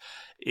podcast.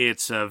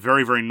 It's a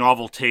very, very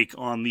novel take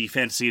on the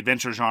fantasy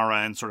adventure genre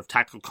and sort of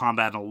tactical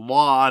combat and a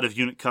lot of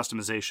unit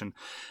customization.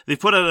 They've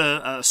put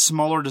out a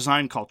smaller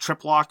design called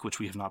Triplock, which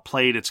we have not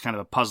played. It's kind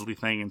of a puzzly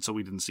thing, and so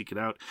we didn't seek it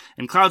out.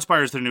 And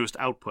Cloudspire is their newest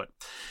output.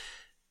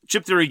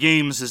 Chip Theory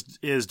Games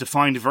is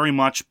defined very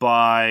much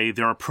by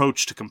their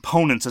approach to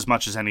components as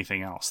much as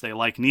anything else. They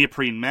like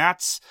neoprene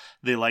mats,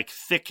 they like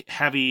thick,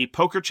 heavy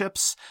poker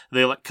chips,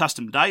 they like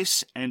custom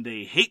dice, and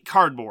they hate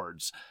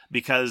cardboards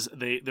because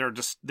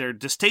their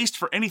distaste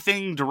for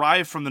anything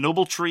derived from the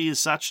noble tree is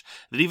such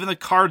that even the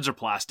cards are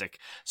plastic.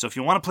 So if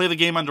you want to play the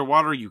game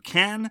underwater, you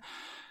can.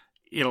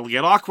 It'll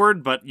get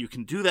awkward, but you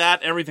can do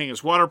that. Everything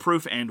is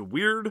waterproof and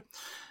weird.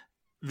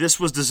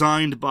 This was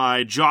designed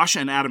by Josh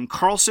and Adam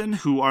Carlson,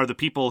 who are the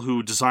people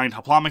who designed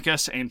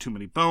Hoplomachus and Too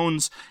Many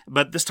Bones.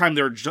 But this time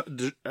they're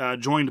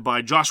joined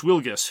by Josh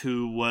Wilgus,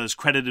 who was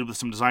credited with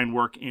some design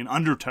work in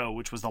Undertow,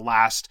 which was the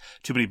last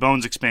Too Many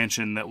Bones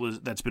expansion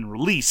that's been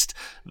released.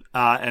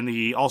 And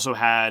he also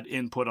had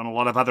input on a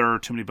lot of other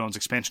Too Many Bones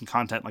expansion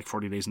content, like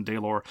 40 Days in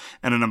Daylore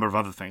and a number of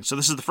other things. So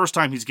this is the first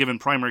time he's given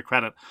primary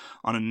credit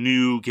on a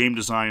new game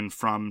design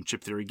from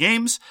Chip Theory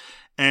Games.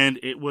 And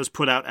it was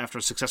put out after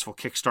a successful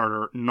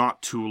Kickstarter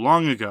not too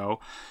long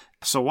ago.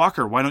 So,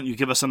 Walker, why don't you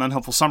give us an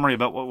unhelpful summary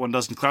about what one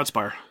does in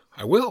Cloudspire?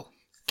 I will.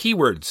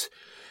 Keywords.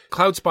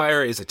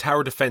 Cloudspire is a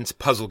tower defense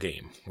puzzle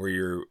game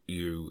where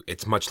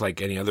it's much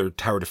like any other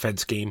tower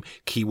defense game,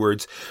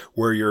 Keywords,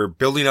 where you're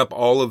building up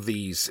all of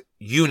these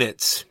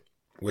units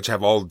which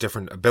have all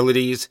different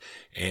abilities,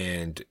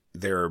 and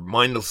they're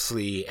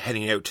mindlessly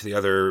heading out to the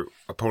other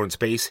opponent's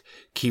base,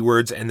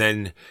 Keywords, and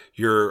then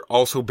you're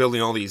also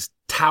building all these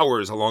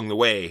towers along the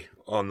way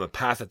on the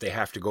path that they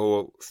have to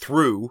go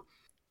through,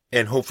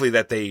 and hopefully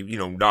that they,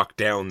 knock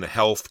down the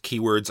health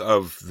Keywords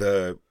of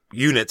the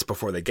units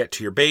before they get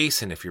to your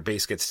base, and if your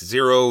base gets to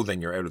 0,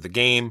 then you're out of the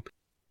game.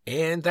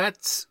 And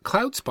that's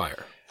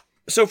Cloudspire.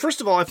 So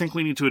first of all, I think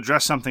we need to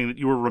address something that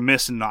you were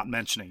remiss in not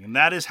mentioning, and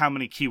that is how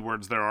many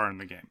keywords there are in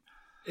the game.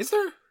 Is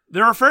there?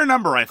 There are a fair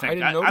number, I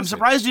think. I'm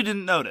surprised you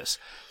didn't notice.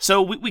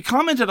 So we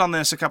commented on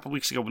this a couple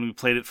weeks ago when we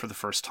played it for the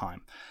first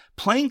time.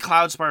 Playing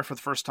Cloudspire for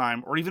the first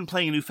time, or even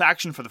playing a new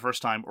faction for the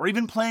first time, or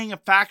even playing a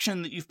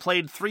faction that you've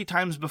played 3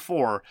 times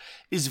before,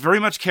 is very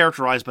much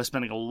characterized by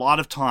spending a lot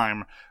of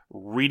time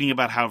reading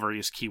about how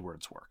various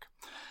keywords work.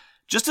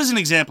 Just as an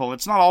example,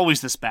 it's not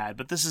always this bad,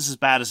 but this is as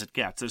bad as it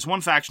gets. There's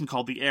one faction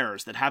called the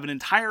Heirs that have an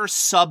entire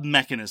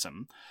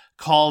sub-mechanism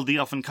called the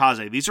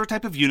Elfinkaze. These are a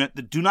type of unit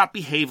that do not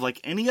behave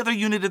like any other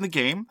unit in the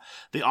game.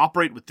 They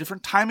operate with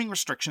different timing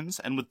restrictions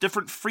and with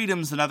different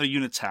freedoms than other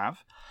units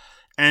have.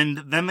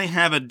 And then they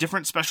have a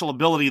different special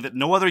ability that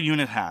no other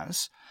unit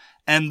has.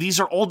 And these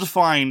are all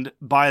defined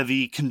by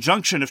the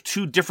conjunction of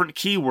 2 different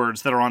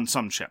keywords that are on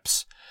some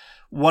chips.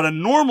 What a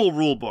normal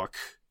rulebook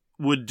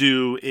would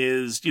do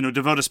is,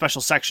 devote a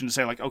special section to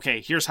say, like,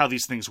 okay, here's how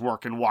these things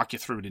work and walk you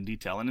through it in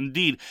detail. And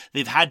indeed,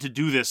 they've had to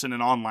do this in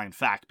an online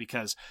fact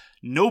because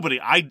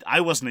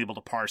I wasn't able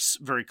to parse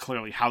very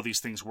clearly how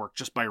these things work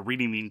just by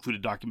reading the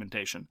included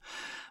documentation.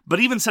 But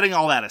even setting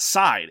all that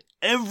aside,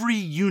 every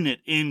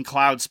unit in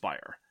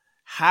Cloudspire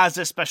has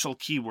a special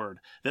keyword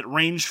that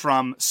range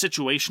from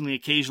situationally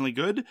occasionally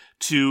good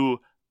to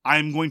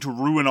I'm going to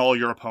ruin all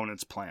your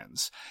opponent's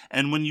plans.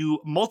 And when you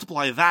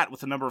multiply that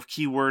with the number of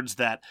keywords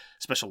that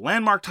special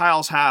landmark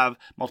tiles have,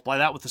 multiply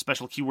that with the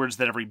special keywords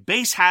that every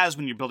base has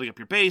when you're building up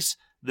your base,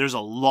 there's a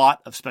lot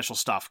of special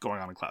stuff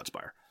going on in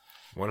Cloudspire.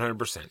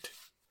 100%.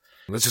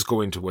 Let's just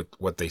go into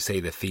what they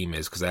say the theme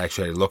is, because I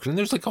actually looked, and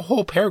there's like a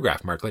whole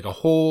paragraph, Mark, like a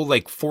whole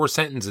 4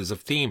 sentences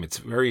of theme. It's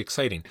very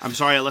exciting. I'm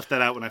sorry I left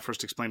that out when I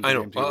first explained the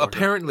game to you.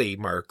 Apparently,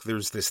 Mark,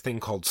 there's this thing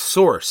called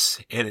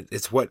Source, and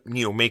it's what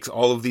makes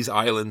all of these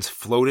islands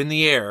float in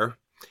the air.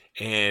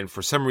 And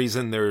for some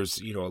reason, there's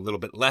a little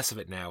bit less of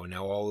it now, and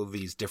now all of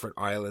these different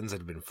islands that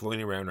have been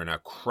floating around are now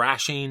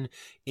crashing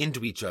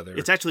into each other.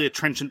 It's actually a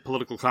trenchant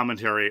political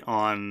commentary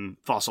on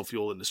fossil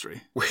fuel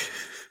industry.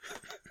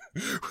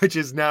 Which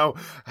is now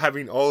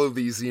having all of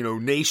these,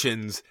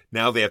 nations,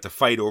 now they have to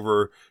fight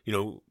over,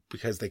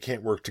 because they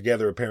can't work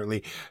together,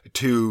 apparently,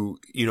 to,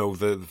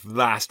 the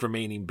last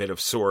remaining bit of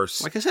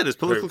source. Like I said, it's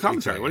political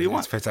commentary. What do you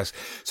want? It's fantastic.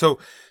 So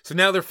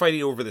now they're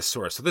fighting over this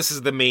source. So this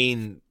is the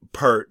main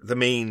part, the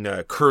main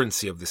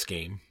currency of this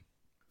game.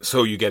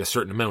 So you get a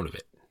certain amount of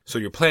it. So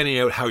you're planning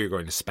out how you're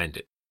going to spend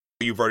it.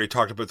 You've already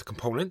talked about the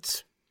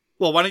components.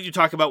 Well, why don't you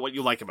talk about what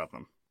you like about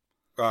them?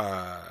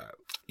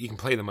 You can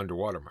play them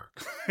underwater,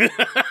 Mark.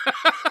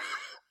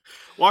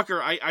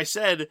 Walker, I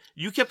said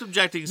you kept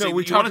objecting. No,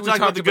 we want to talk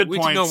about the good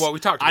points. No, what we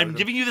talked about. I'm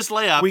giving you this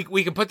layup.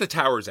 We can put the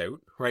towers out,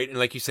 right? And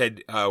like you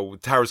said,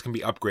 towers can be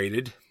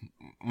upgraded,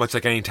 much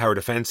like any tower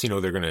defense.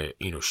 They're going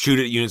to shoot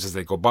at units as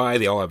they go by.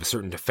 They all have a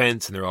certain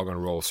defense, and they're all going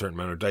to roll a certain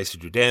amount of dice to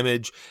do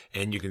damage.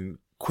 And you can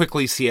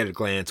quickly see at a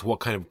glance what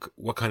kind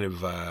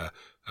of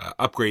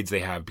upgrades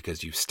they have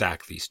because you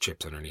stack these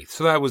chips underneath.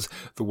 So that was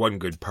the one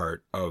good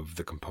part of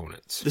the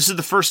components. This is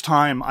the first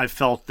time I've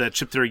felt that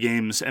Chip Theory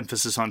Games'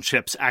 emphasis on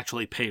chips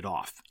actually paid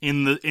off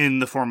in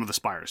the form of the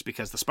spires,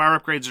 because the spire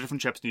upgrades are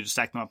different chips and you just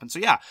stack them up. And so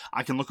yeah,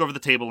 I can look over the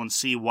table and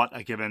see what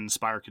a given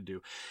spire could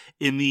do.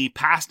 In the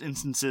past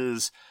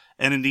instances,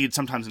 and indeed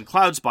sometimes in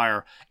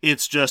Cloudspire,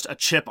 it's just a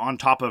chip on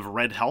top of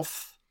red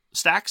health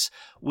stacks,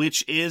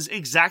 which is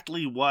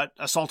exactly what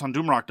Assault on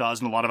Doomrock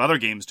does and a lot of other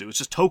games do. It's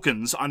just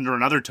tokens under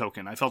another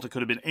token. I felt it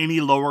could have been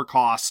any lower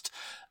cost,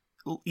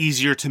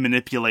 easier to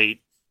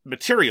manipulate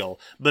material,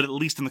 but at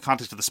least in the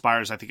context of the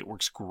spires, I think it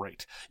works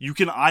great. You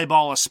can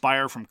eyeball a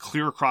spire from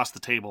clear across the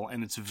table,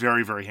 and it's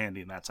very, very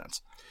handy in that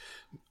sense.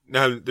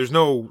 Now, there's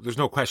no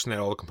question that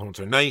all the components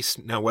are nice.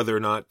 Now, whether or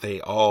not they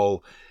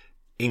all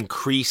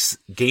increase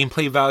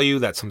gameplay value,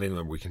 that's something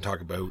that we can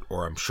talk about,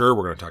 or I'm sure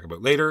we're going to talk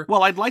about later.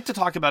 Well, I'd like to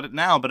talk about it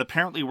now, but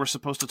apparently we're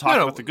supposed to talk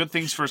about the good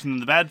things first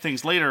and the bad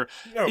things later,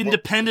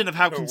 independent of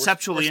how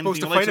conceptually... We're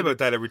supposed to fight about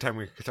that every time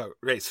we talk.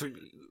 Right, so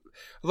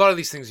a lot of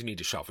these things you need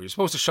to shuffle. You're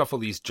supposed to shuffle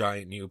these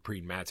giant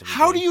neoprene mats every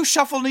How day. do you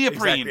shuffle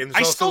neoprene?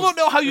 Exactly. I still don't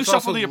know how you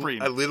shuffle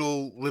neoprene. A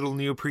little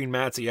neoprene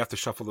mats that you have to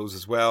shuffle those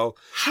as well.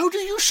 How do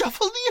you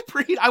shuffle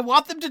neoprene? I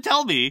want them to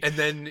tell me. And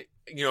then,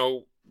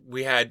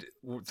 we had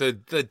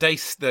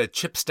the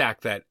chip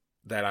stack that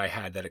I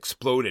had that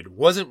exploded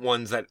wasn't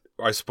ones that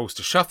I was supposed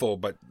to shuffle,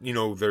 but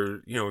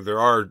there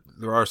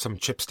are some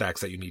chip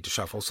stacks that you need to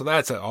shuffle, so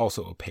that's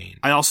also a pain.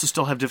 I also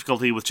still have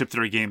difficulty with Chip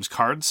Theory Games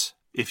cards.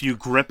 If you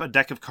grip a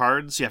deck of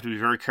cards, you have to be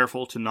very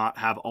careful to not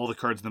have all the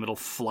cards in the middle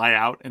fly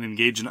out and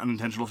engage in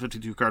unintentional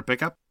 52 card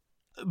pickup.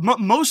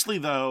 Mostly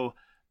though,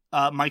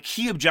 my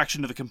key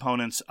objection to the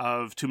components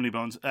of both Too Many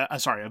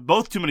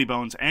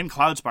Bones and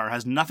Cloudspire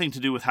has nothing to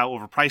do with how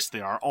overpriced they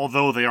are,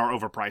 although they are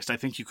overpriced. I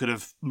think you could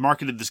have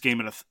marketed this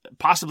game at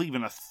possibly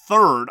even a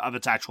third of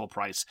its actual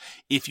price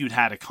if you'd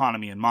had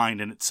economy in mind,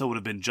 and it so would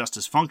have been just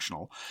as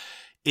functional.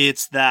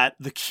 It's that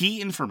the key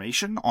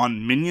information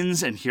on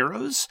minions and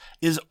heroes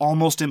is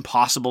almost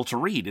impossible to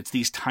read. It's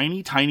these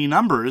tiny, tiny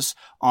numbers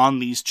on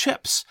these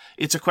chips.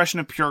 It's a question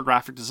of pure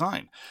graphic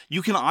design.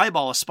 You can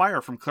eyeball a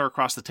spire from clear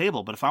across the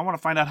table, but if I want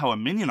to find out how a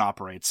minion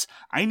operates,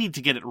 I need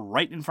to get it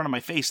right in front of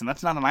my face, and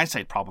that's not an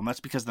eyesight problem. That's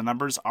because the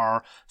numbers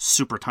are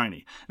super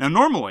tiny. Now,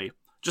 normally,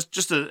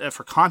 just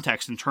for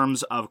context in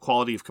terms of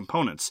quality of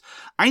components,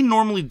 I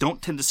normally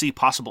don't tend to see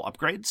possible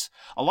upgrades.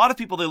 A lot of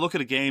people, they look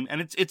at a game and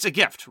it's a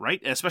gift,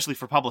 right? Especially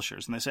for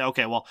publishers. And they say,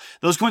 okay, well,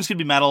 those coins could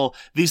be metal.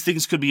 These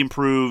things could be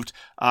improved.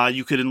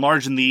 You could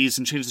enlarge in these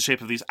and change the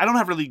shape of these. I don't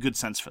have really good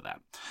sense for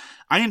that.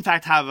 I, in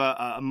fact, have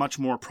a much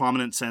more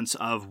prominent sense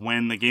of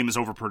when the game is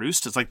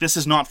overproduced. It's like, this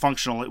is not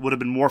functional. It would have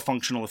been more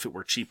functional if it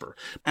were cheaper.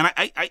 And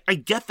I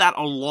get that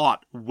a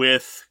lot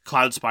with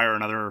Cloudspire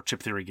and other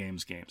Chip Theory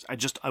games.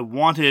 I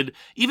wanted,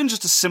 even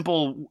just a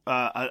simple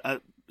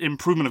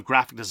improvement of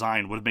graphic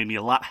design would have made me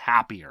a lot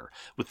happier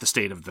with the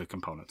state of the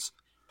components.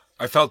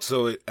 I felt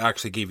so it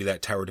actually gave you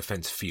that tower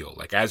defense feel.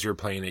 Like, as you're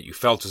playing it, you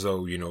felt as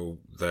though,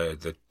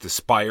 the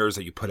spires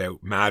that you put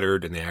out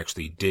mattered, and they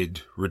actually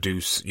did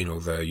reduce,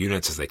 the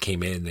units as they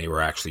came in. They were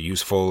actually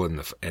useful,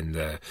 and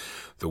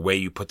the way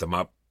you put them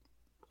up,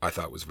 I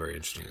thought was very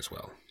interesting as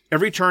well.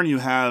 Every turn you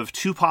have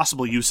two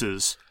possible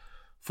uses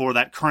for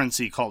that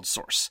currency called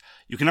Source.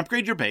 You can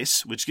upgrade your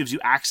base, which gives you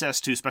access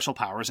to special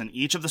powers, and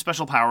each of the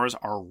special powers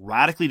are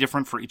radically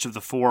different for each of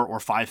the 4 or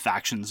 5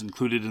 factions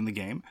included in the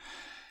game.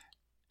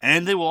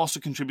 And they will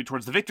also contribute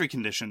towards the victory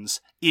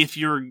conditions if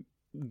your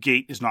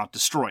gate is not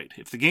destroyed.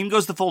 If the game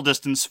goes the full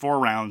distance, 4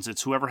 rounds,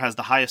 it's whoever has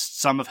the highest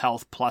sum of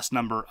health plus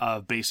number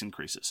of base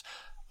increases.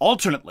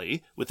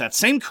 Alternately, with that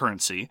same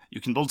currency,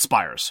 you can build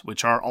spires,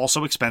 which are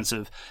also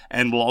expensive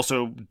and will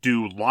also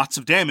do lots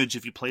of damage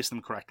if you place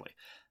them correctly.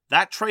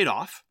 That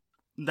trade-off,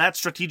 that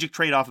strategic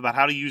trade-off about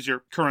how to use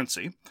your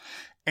currency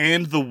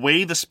and the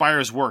way the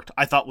spires worked,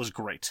 I thought was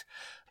great.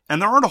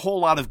 And there aren't a whole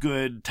lot of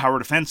good tower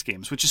defense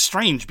games, which is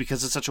strange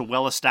because it's such a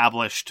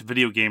well-established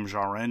video game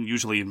genre, and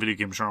usually in video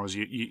game genres,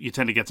 you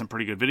tend to get some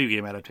pretty good video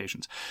game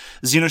adaptations.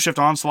 Xenoshift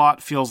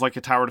Onslaught feels like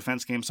a tower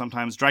defense game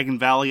sometimes. Dragon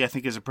Valley, I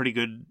think, is a pretty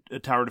good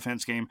tower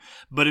defense game.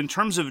 But in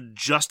terms of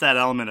just that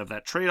element of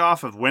that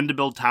trade-off of when to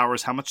build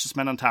towers, how much to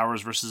spend on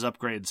towers versus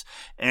upgrades,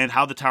 and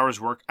how the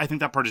towers work, I think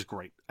that part is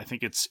great. I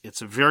think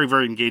it's a very,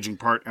 very engaging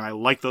part, and I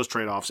like those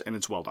trade-offs, and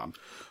it's well done.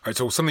 All right,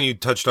 so something you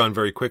touched on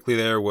very quickly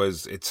there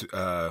was it's...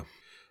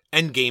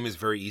 End game is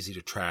very easy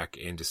to track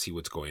and to see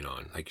what's going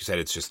on. Like you said,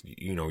 it's just,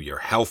 your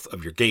health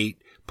of your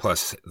gate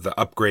plus the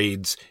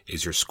upgrades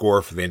is your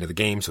score for the end of the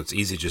game. So it's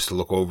easy just to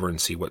look over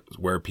and see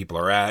where people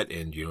are at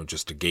and,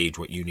 just to gauge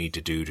what you need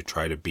to do to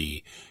try to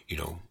be,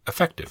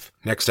 effective.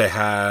 Next, I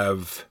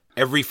have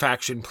every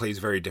faction plays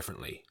very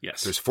differently.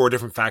 Yes. There's 4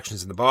 different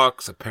factions in the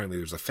box. Apparently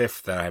there's a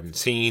 5th that I haven't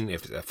seen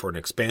for an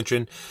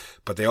expansion,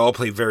 but they all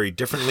play very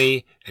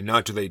differently. And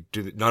not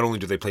only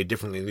do they play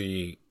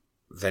differently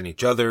than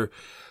each other,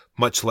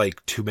 much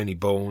like Too Many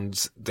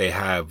Bones, they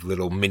have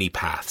little mini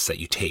paths that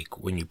you take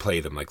when you play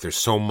them. Like, there's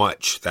so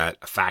much that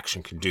a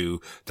faction can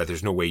do that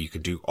there's no way you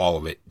can do all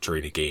of it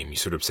during a game. You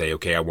sort of say,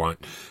 okay, I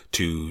want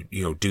to,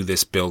 do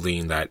this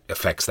building that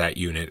affects that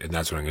unit, and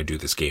that's what I'm going to do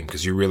this game,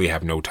 because you really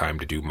have no time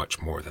to do much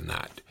more than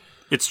that.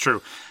 It's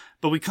true.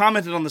 But we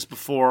commented on this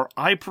before.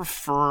 I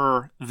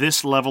prefer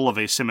this level of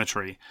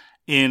asymmetry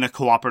in a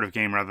cooperative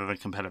game rather than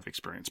competitive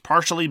experience,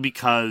 partially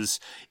because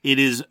it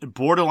is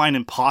borderline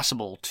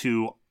impossible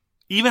to,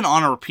 even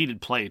on a repeated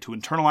play, to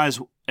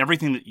internalize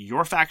everything that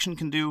your faction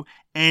can do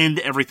and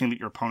everything that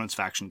your opponent's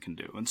faction can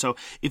do. And so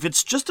if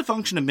it's just a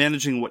function of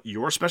managing what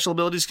your special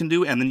abilities can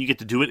do, and then you get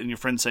to do it and your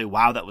friends say,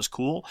 wow, that was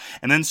cool,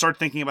 and then start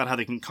thinking about how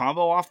they can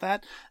combo off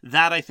that,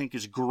 that I think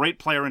is great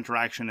player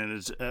interaction and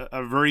is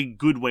a very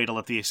good way to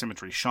let the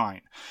asymmetry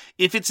shine.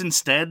 If it's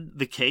instead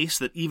the case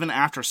that even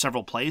after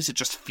several plays, it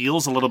just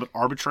feels a little bit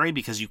arbitrary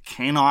because you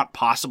cannot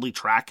possibly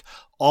track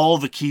all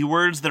the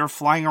keywords that are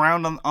flying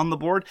around on the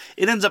board,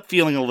 it ends up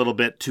feeling a little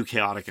bit too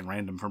chaotic and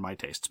random for my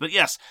tastes. But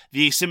yes,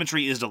 the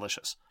asymmetry is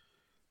delicious.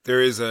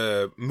 There is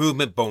a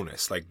movement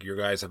bonus. Like, your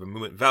guys have a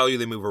movement value.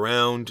 They move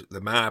around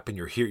the map, and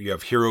you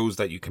have heroes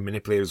that you can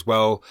manipulate as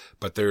well.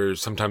 But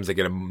sometimes they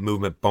get a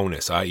movement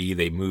bonus, i.e.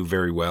 they move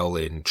very well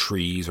in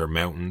trees or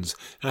mountains.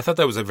 And I thought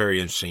that was a very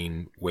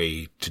interesting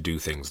way to do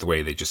things. The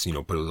way they just,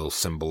 put a little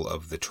symbol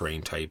of the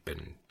terrain type,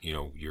 and,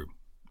 you're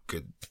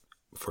good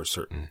for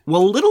certain.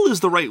 Well, little is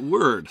the right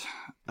word.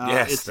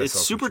 Yes, it's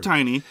super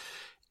tiny.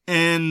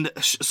 And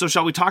so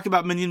shall we talk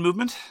about minion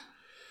movement?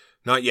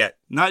 Not yet.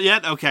 Not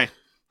yet? Okay.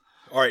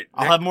 All right.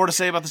 I'll have more to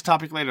say about this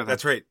topic later.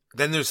 That's right.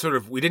 Then there's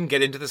we didn't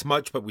get into this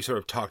much, but we sort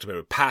of talked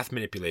about path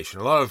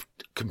manipulation. A lot of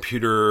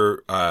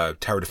computer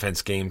tower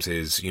defense games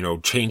is,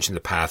 changing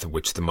the path in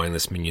which the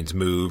mindless minions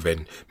move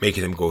and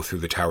making them go through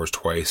the towers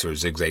twice or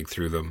zigzag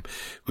through them.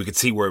 We could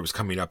see where it was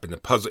coming up in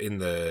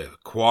the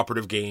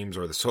cooperative games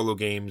or the solo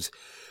games.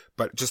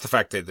 But just the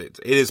fact that it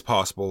is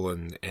possible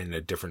and a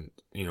different,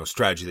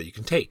 strategy that you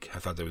can take. I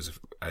thought that was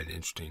an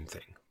interesting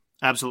thing.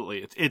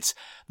 Absolutely. It's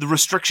the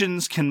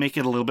restrictions can make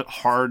it a little bit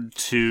hard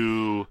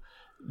to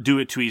do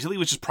it too easily,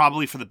 which is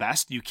probably for the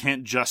best. You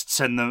can't just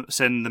send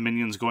the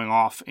minions going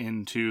off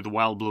into the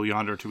wild blue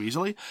yonder too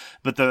easily.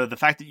 But the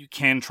fact that you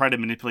can try to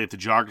manipulate the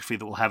geography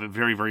that will have a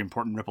very, very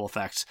important ripple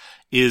effects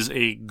is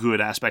a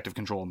good aspect of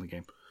control in the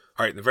game.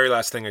 All right, the very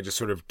last thing I just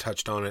sort of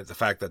touched on it, the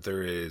fact that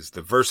there is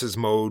the versus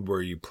mode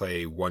where you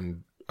play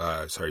 2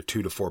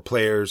 to 4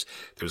 players.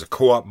 There's a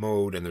co-op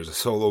mode and there's a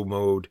solo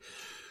mode.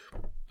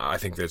 I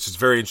think that's just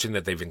very interesting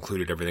that they've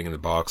included everything in the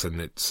box,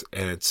 and it's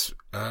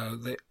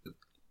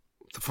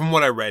from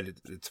what I read,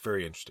 it's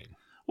very interesting.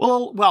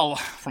 Well,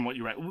 from what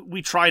you read,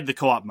 we tried the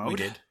co-op mode. We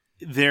did.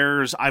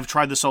 I've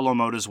tried the solo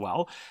mode as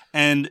well,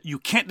 and you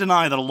can't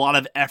deny that a lot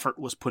of effort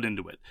was put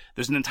into it.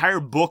 There's an entire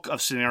book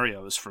of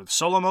scenarios for the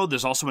solo mode.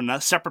 There's also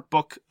a separate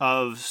book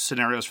of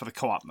scenarios for the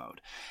co-op mode.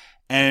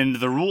 And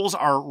the rules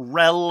are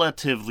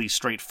relatively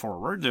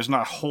straightforward. There's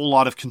not a whole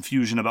lot of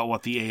confusion about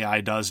what the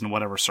AI does in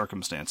whatever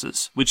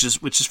circumstances, which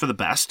is for the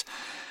best.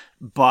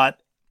 But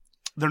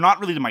they're not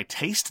really to my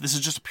taste. This is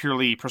just a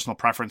purely personal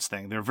preference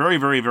thing. They're very,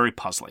 very, very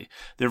puzzly.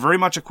 They're very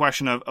much a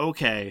question of,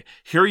 okay,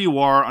 here you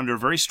are under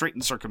very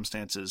straitened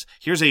circumstances.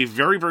 Here's a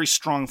very, very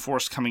strong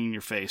force coming in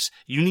your face.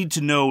 You need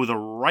to know the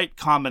right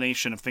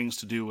combination of things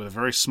to do with a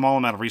very small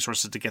amount of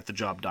resources to get the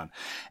job done.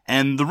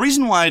 And the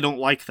reason why I don't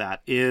like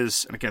that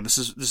is, and again, this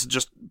is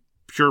just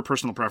pure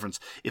personal preference.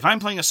 If I'm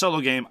playing a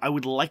solo game, I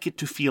would like it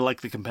to feel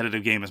like the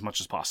competitive game as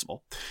much as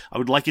possible. I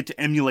would like it to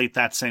emulate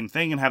that same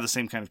thing and have the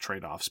same kind of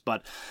trade-offs.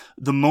 But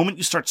the moment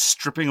you start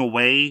stripping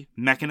away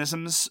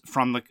mechanisms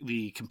from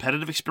the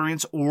competitive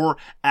experience or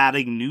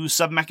adding new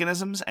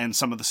sub-mechanisms, and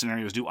some of the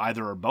scenarios do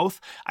either or both,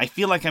 I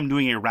feel like I'm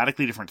doing a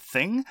radically different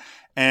thing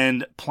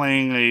and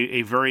playing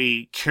a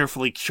very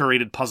carefully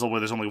curated puzzle where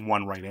there's only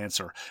one right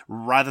answer,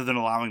 rather than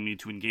allowing me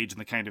to engage in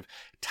the kind of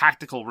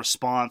tactical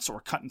response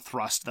or cut and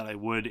thrust that I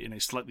would in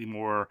a slightly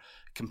more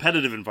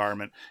competitive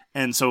environment.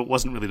 And so it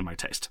wasn't really to my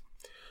taste.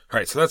 All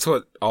right, so that's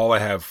all I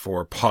have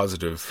for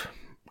positive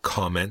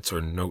comments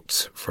or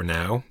notes for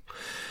now.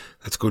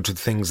 Let's go to the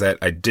things that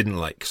I didn't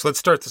like. So let's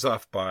start this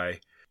off by,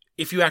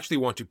 if you actually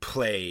want to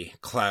play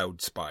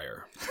Cloud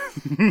Spire,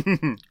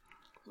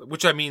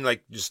 which I mean,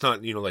 just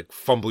not,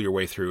 fumble your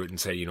way through it and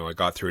say, I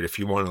got through it. If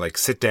you want to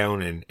sit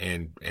down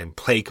and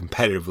play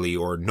competitively,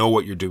 or know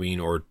what you're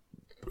doing, or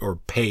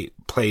play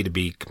to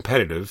be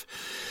competitive,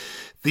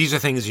 these are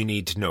things you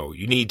need to know.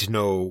 You need to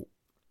know,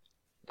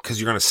 because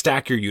you're going to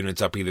stack your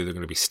units up. Either they're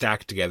going to be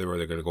stacked together or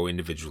they're going to go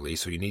individually.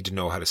 So you need to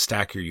know how to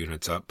stack your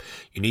units up.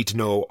 You need to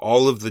know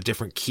all of the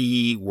different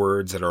key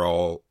words that are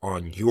all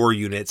on your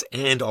units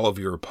and all of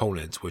your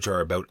opponents, which are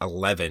about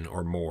 11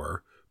 or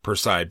more per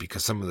side,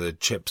 because some of the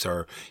chips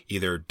are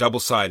either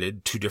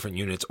double-sided, 2 different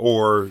units,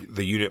 or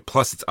the unit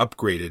plus its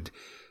upgraded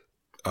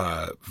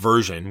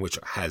version, which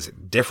has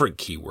different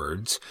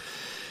keywords.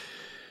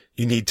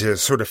 You need to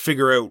sort of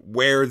figure out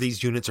where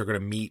these units are going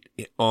to meet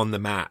on the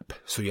map.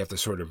 So you have to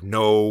sort of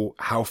know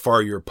how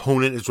far your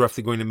opponent is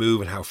roughly going to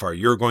move and how far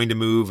you're going to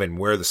move, and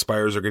where the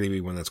spires are going to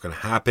be when that's going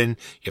to happen.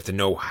 You have to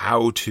know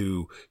how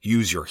to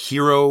use your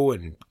hero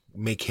and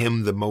make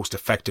him the most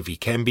effective he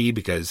can be,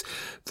 because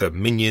the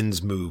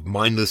minions move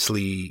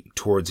mindlessly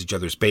towards each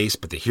other's base,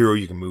 but the hero,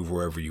 you can move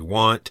wherever you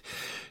want.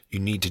 You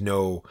need to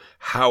know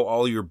how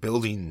all your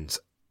building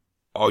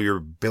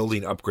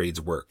upgrades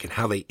work and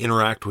how they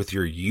interact with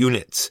your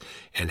units,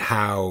 and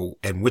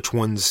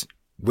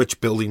which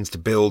buildings to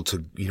build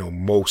to,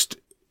 most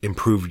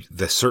improve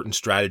the certain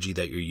strategy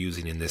that you're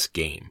using in this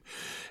game.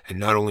 And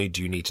not only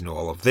do you need to know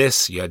all of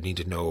this, you need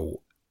to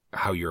know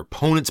how your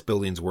opponent's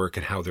buildings work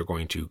and how they're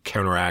going to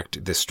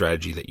counteract this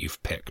strategy that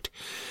you've picked.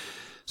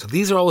 So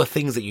these are all the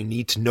things that you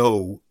need to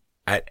know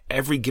at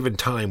every given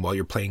time while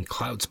you're playing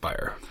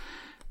Cloudspire.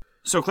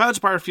 So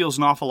Cloudspire feels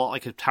an awful lot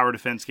like a tower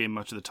defense game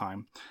much of the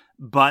time.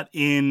 But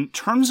in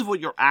terms of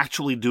what you're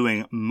actually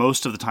doing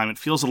most of the time, it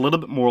feels a little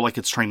bit more like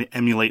it's trying to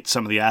emulate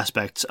some of the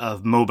aspects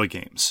of MOBA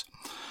games.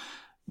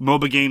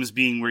 MOBA games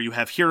being where you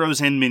have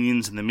heroes and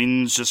minions, and the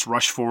minions just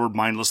rush forward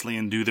mindlessly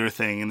and do their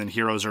thing, and then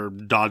heroes are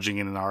dodging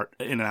in and out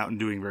and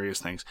doing various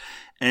things.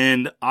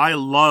 And I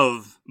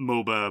love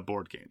MOBA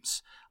board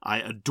games. I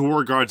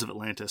adore Guards of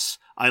Atlantis.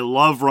 I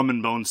love Rum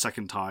and Bones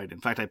Second Tide. In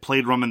fact, I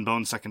played Rum and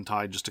Bones Second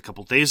Tide just a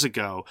couple days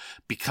ago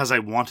because I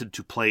wanted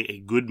to play a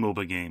good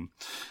MOBA game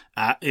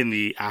in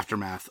the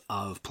aftermath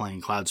of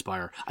playing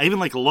Cloudspire. I even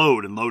like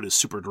Load, and Load is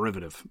super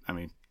derivative. I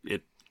mean,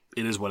 it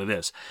is what it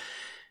is.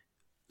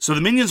 So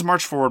the minions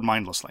march forward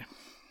mindlessly.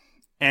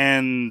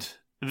 And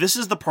this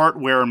is the part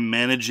where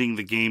managing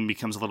the game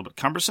becomes a little bit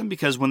cumbersome,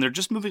 because when they're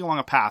just moving along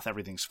a path,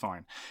 everything's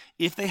fine.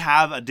 If they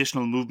have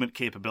additional movement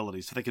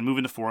capabilities, if they can move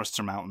into forests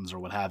or mountains or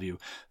what have you,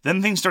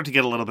 then things start to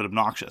get a little bit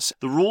obnoxious.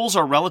 The rules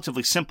are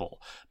relatively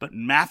simple, but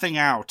mapping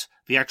out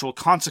the actual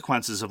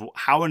consequences of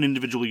how an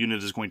individual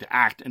unit is going to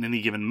act in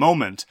any given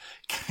moment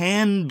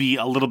can be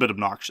a little bit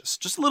obnoxious.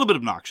 Just a little bit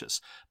obnoxious.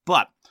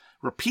 But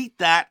repeat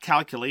that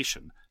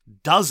calculation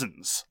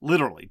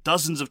literally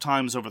dozens of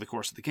times over the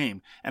course of the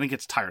game, and it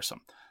gets tiresome.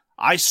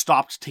 I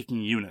stopped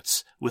taking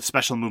units with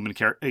special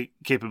movement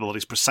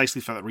capabilities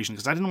precisely for that reason,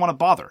 because I didn't want to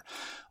bother.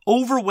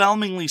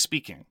 Overwhelmingly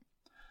speaking,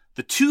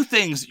 the two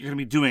things that you're going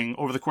to be doing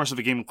over the course of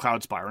a game of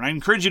Cloudspire, and I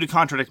encourage you to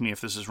contradict me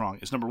if this is wrong,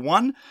 is number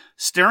one,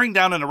 staring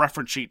down in a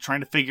reference sheet,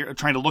 trying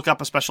to look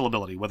up a special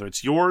ability, whether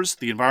it's yours,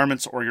 the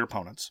environment's, or your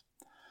opponent's.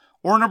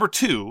 Or number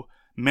two,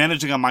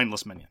 managing a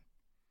mindless minion.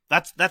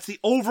 That's the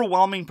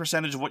overwhelming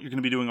percentage of what you're going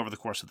to be doing over the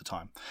course of the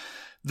time.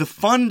 The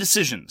fun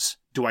decisions.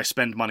 Do I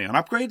spend money on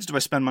upgrades? Do I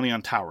spend money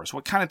on towers?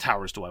 What kind of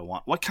towers do I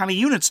want? What kind of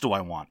units do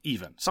I want,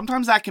 even?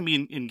 Sometimes that can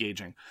be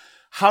engaging.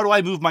 How do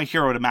I move my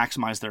hero to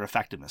maximize their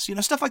effectiveness?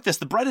 Stuff like this.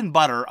 The bread and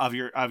butter of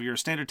your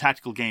standard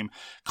tactical game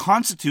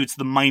constitutes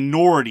the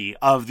minority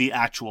of the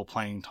actual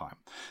playing time.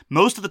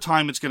 Most of the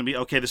time, it's going to be,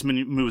 okay, this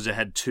minion moves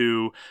ahead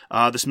 2,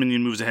 this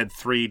minion moves ahead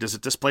 3. Does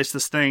it displace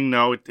this thing?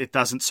 No, it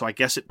doesn't, so I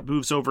guess it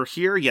moves over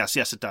here? Yes,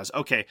 it does.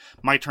 Okay,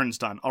 my turn's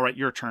done. All right,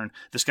 your turn.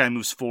 This guy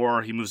moves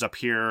 4, he moves up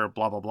here,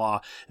 blah, blah,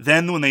 blah.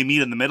 Then when they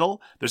meet in the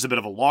middle, there's a bit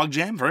of a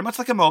logjam, very much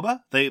like a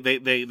MOBA.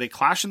 They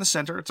clash in the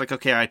center. It's like,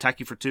 okay, I attack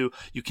you for 2,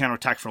 you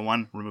counterattack for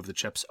 1, remove the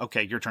chips.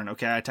 Okay, your turn.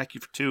 Okay, I attack you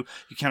for 2,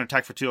 you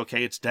counterattack for 2,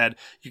 okay, it's dead.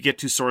 You get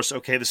 2 source.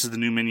 Okay, this is the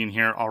new minion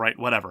here. All right,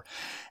 whatever.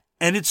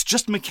 And it's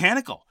just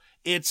mechanical.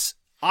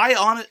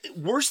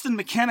 Worse than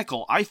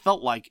mechanical, I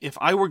felt like if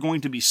I were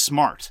going to be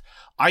smart,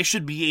 I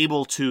should be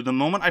able to, the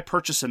moment I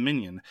purchase a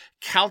minion,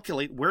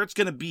 calculate where it's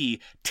going to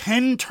be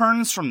 10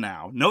 turns from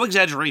now, no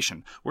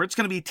exaggeration, where it's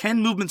going to be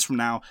 10 movements from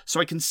now, so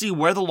I can see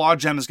where the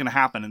logjam is going to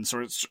happen and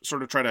sort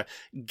of try to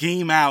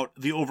game out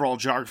the overall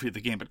geography of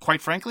the game. But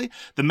quite frankly,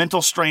 the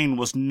mental strain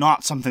was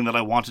not something that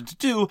I wanted to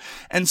do,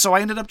 and so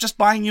I ended up just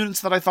buying units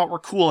that I thought were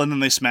cool, and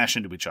then they smash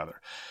into each other.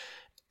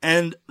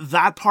 And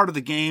that part of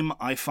the game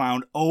I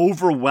found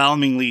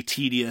overwhelmingly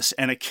tedious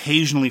and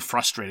occasionally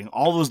frustrating.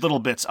 All those little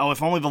bits. Oh,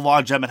 if only the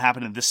logjam had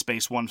happened in this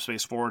space, 1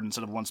 space forward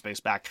instead of 1 space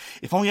back.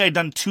 If only I had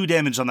done 2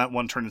 damage on that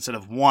 1 turn instead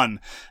of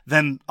 1,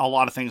 then a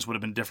lot of things would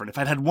have been different. If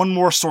I'd had 1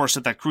 more source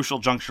at that crucial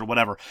juncture,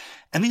 whatever.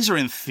 And these are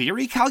in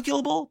theory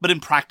calculable, but in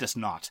practice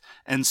not.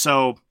 And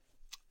so,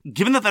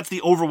 given that that's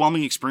the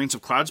overwhelming experience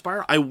of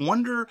Cloudspire, I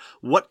wonder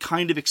what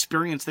kind of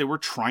experience they were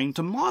trying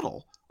to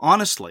model,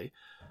 honestly.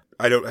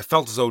 I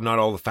felt as though not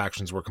all the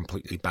factions were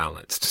completely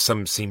balanced.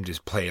 Some seemed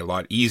to play a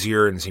lot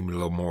easier and seemed a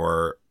little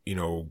more,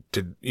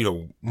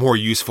 more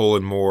useful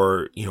and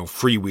more,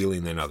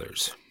 freewheeling than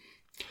others.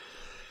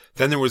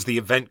 Then there was the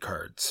event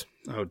cards.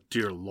 Oh,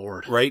 dear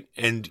Lord. Right?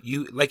 And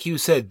like you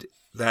said,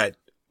 that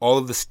all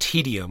of this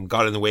tedium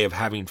got in the way of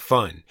having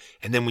fun.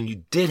 And then when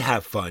you did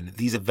have fun,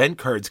 these event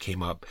cards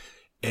came up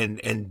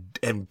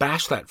and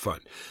bashed that fun.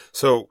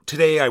 So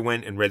today I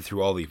went and read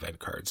through all the event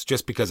cards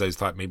just because I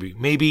thought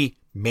maybe,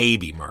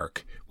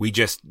 Mark, we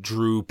just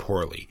drew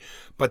poorly.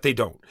 But they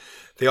don't.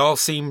 They all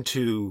seem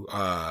to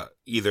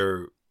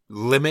either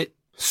limit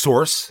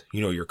source,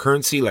 your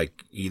currency,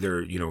 like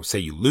either, say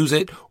you lose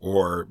it,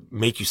 or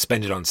make you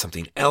spend it on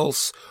something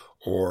else,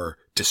 or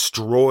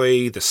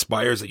destroy the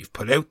spires that you've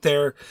put out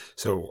there.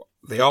 So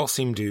they all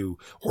seem to,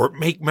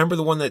 remember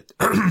the one that,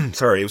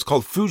 sorry, it was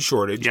called Food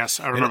Shortage. Yes,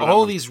 I remember. And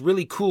all these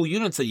really cool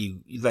units that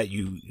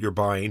you're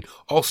buying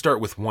all start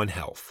with 1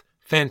 health.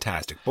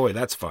 Fantastic. Boy,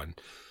 that's fun.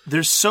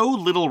 There's so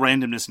little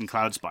randomness in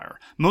Cloudspire.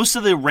 Most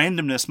of the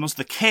randomness, most of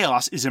the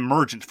chaos is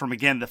emergent from,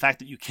 again, the fact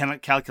that you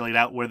cannot calculate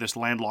out where this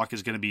landlock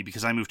is going to be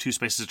because I move 2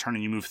 spaces a turn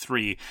and you move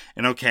 3.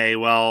 And okay,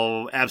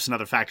 well, absent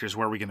other factors,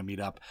 where are we going to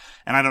meet up?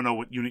 And I don't know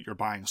what unit you're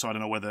buying, so I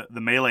don't know where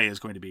the melee is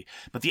going to be.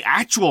 But the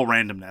actual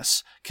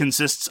randomness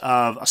consists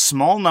of a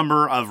small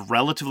number of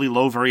relatively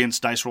low variance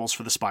dice rolls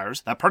for the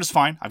spires. That part is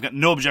fine. I've got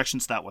no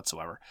objections to that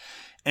whatsoever.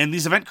 And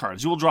these event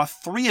cards, you will draw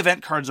 3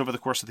 event cards over the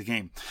course of the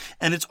game.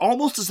 And it's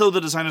almost as though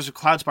the designers of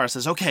Cloudspire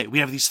says, okay, we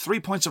have these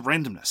 3 points of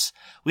randomness.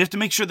 We have to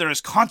make sure they're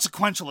as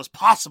consequential as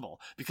possible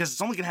because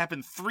it's only going to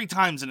happen 3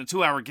 times in a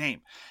 2-hour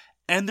game.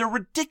 And they're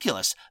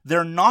ridiculous.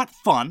 They're not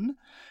fun,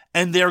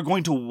 and they're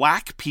going to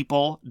whack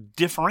people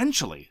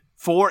differentially.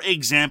 For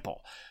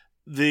example,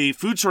 the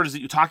food shortage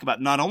that you talk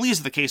about, not only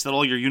is it the case that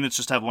all your units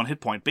just have 1 hit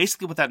point,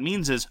 basically what that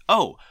means is,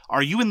 oh,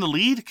 are you in the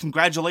lead?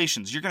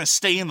 Congratulations. You're going to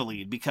stay in the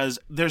lead because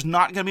there's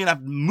not going to be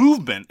enough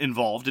movement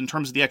involved in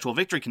terms of the actual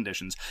victory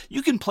conditions.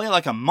 You can play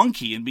like a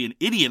monkey and be an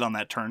idiot on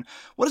that turn.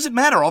 What does it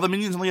matter? All the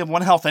minions only have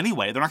 1 health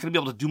anyway. They're not going to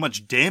be able to do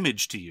much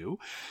damage to you.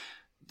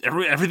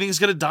 Everything's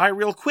going to die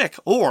real quick.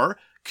 Or,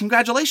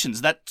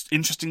 congratulations, that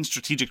interesting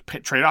strategic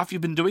trade-off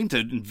you've been doing to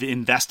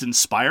invest in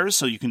spires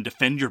so you can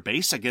defend your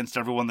base against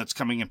everyone that's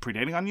coming and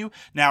predating on you.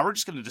 Now we're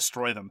just going to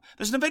destroy them.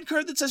 There's an event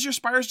card that says your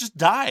spires just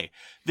die.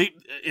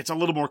 It's a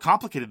little more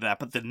complicated than that,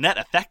 but the net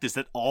effect is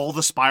that all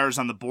the spires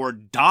on the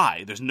board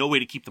die. There's no way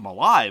to keep them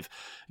alive,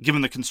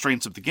 given the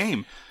constraints of the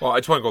game. Well,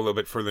 I just want to go a little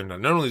bit further.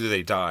 Not only do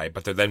they die,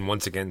 but they're then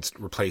once again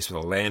replaced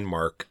with a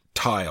landmark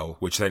tile,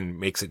 which then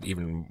makes it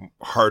even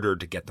harder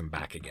to get them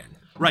back again.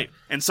 Right.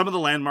 And some of the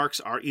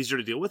landmarks are easier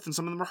to deal with, and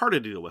some of them are harder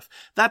to deal with.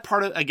 That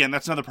part of, again,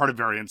 that's another part of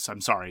variance,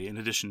 I'm sorry, in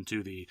addition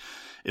to the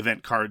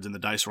event cards and the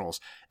dice rolls.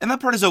 And that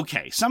part is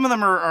okay. Some of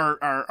them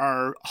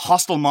are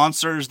hostile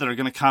monsters that are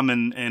going to come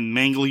and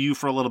mangle you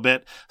for a little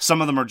bit. Some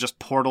of them are just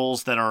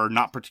portals that are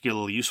not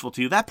particularly useful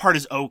to you. That part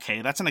is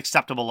okay. That's an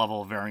acceptable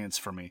level of variance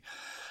for me.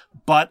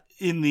 But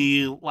in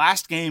the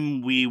last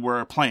game we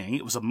were playing,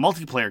 it was a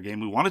multiplayer game.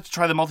 We wanted to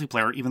try the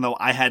multiplayer, even though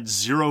I had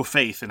zero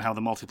faith in how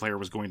the multiplayer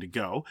was going to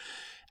go.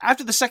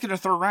 After the second or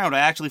third round, I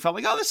actually felt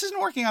like, oh, this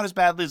isn't working out as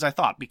badly as I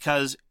thought,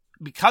 because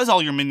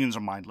all your minions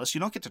are mindless, you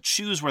don't get to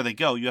choose where they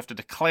go. You have to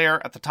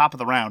declare at the top of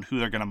the round who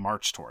they're going to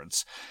march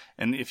towards.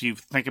 And if you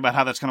think about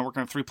how that's going to work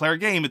in a 3-player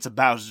game, it's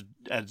about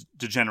as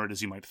degenerate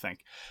as you might think.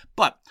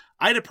 But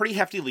I had a pretty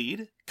hefty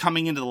lead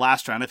coming into the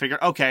last round. I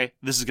figured, okay,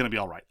 this is going to be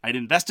all right. I'd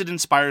invested in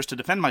spires to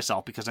defend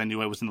myself because I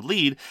knew I was in the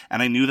lead,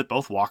 and I knew that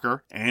both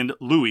Walker and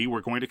Louis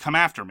were going to come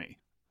after me.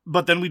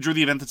 But then we drew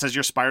the event that says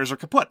your spires are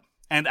kaput.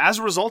 And as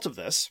a result of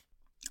this,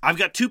 I've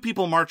got 2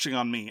 people marching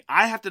on me.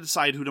 I have to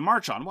decide who to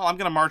march on. Well, I'm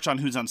going to march on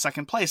who's on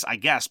second place, I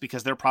guess,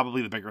 because they're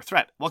probably the bigger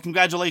threat. Well,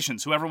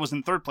 congratulations. Whoever was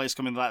in third place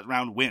coming into that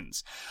round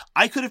wins.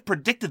 I could have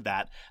predicted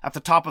that at the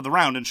top of the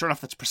round, and sure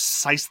enough, that's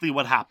precisely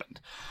what happened.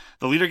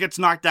 The leader gets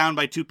knocked down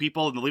by 2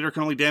 people, and the leader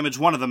can only damage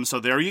 1 of them, so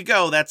there you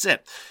go. That's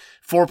it.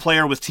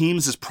 4-player with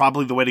teams is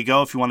probably the way to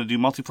go if you want to do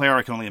multiplayer.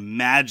 I can only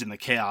imagine the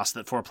chaos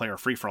that 4-player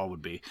free-for-all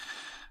would be.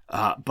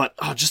 But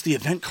just the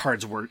event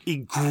cards were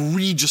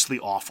egregiously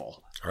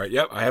awful. All right,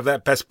 yep, I have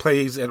that. Best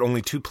plays at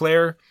only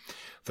 2-player.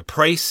 The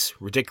price,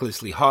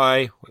 ridiculously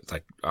high. It's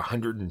like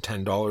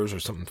 $110 or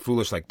something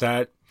foolish like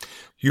that.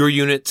 Your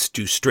units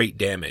do straight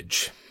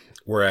damage,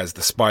 whereas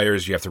the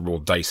spires you have to roll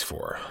dice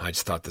for. I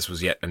just thought this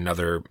was yet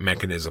another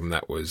mechanism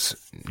that was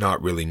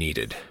not really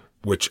needed,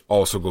 which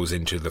also goes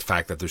into the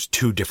fact that there's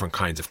 2 different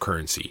kinds of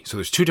currency. So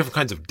there's 2 different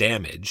kinds of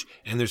damage,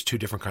 and there's 2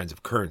 different kinds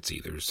of currency.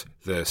 There's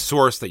the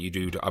source that you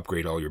do to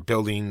upgrade all your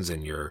buildings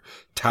and your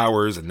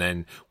towers, and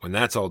then when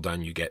that's all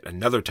done, you get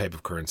another type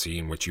of currency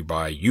in which you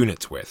buy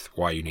units with.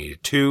 Why you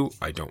needed 2,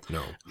 I don't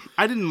know.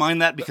 I didn't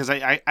mind that because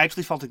I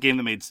actually felt a game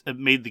that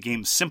made the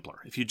game simpler.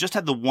 If you just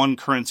had the one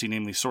currency,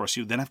 namely source,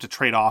 you then have to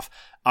trade off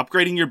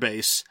upgrading your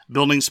base,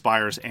 building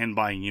spires, and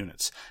buying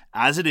units.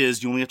 As it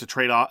is, you only have to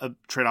trade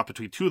off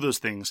between 2 of those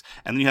things,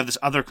 and then you have this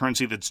other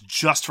currency that's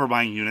just for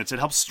buying units. It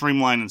helps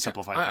streamline and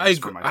simplify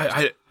things.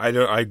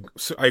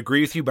 I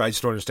agree with you, but I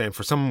just don't understand.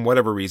 For some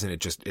whatever reason,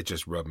 it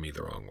just rubbed me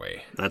the wrong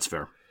way. That's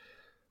fair.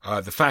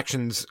 The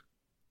factions,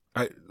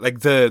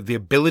 like the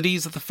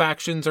abilities of the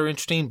factions are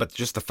interesting, but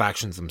just the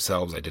factions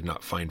themselves, I did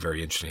not find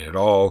very interesting at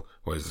all.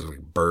 Was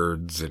like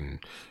birds and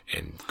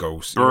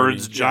ghosts,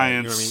 birds,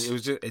 giants. Yeah, it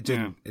was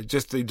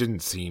just, it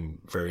didn't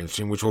seem very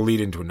interesting, which will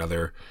lead into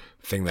another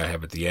thing that I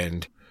have at the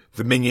end.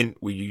 The minion,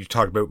 you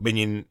talked about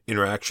minion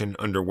interaction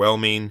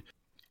underwhelming.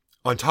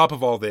 On top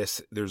of all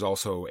this, there's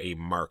also a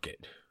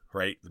market,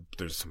 right?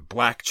 There's some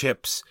black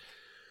chips,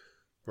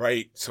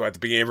 right? So at the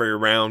beginning of every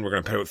round, we're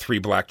going to put out 3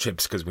 black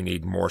chips because we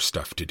need more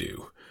stuff to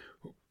do.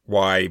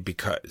 Why?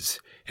 Because.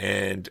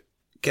 And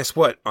guess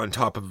what? On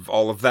top of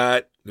all of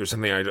that, there's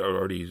something I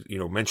already,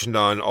 mentioned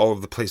on all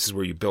of the places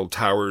where you build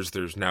towers.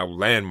 There's now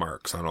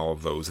landmarks on all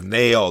of those, and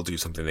they all do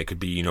something. They could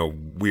be,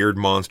 weird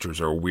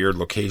monsters or weird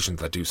locations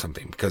that do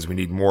something because we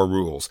need more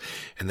rules.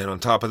 And then on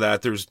top of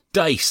that, there's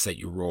dice that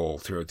you roll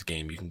throughout the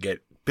game. You can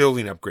get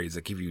building upgrades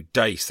that give you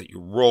dice that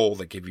you roll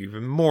that give you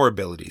even more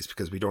abilities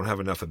because we don't have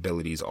enough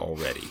abilities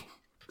already.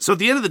 So at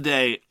the end of the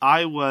day,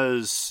 I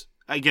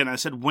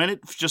said when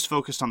it just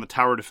focused on the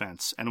tower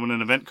defense and when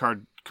an event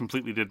card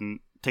completely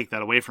didn't take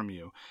that away from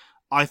you,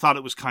 I thought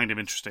it was kind of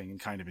interesting and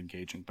kind of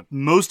engaging. But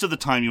most of the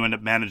time you end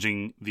up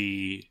managing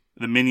the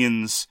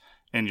minions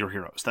and your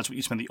heroes. That's what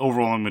you spend the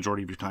overwhelming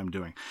majority of your time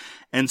doing.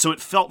 And so it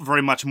felt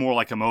very much more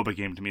like a MOBA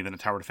game to me than a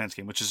tower defense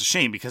game, which is a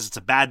shame because it's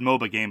a bad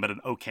MOBA game, but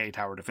an okay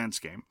tower defense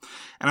game.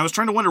 And I was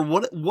trying to wonder,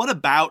 what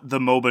about the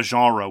MOBA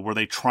genre were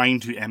they trying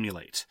to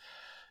emulate?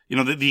 You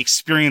know, the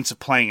experience of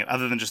playing it,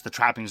 other than just the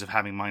trappings of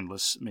having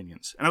mindless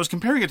minions. And I was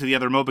comparing it to the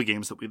other MOBA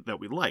games that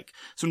we like.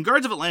 So in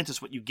Guards of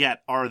Atlantis, what you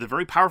get are the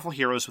very powerful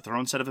heroes with their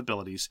own set of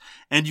abilities,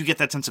 and you get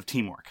that sense of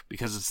teamwork,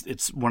 because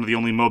it's one of the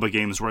only MOBA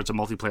games where it's a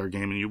multiplayer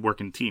game and you work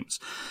in teams.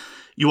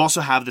 You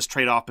also have this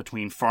trade-off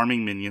between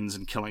farming minions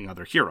and killing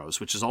other heroes,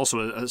 which is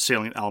also a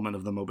salient element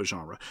of the MOBA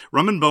genre.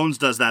 Rum and Bones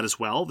does that as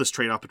well, this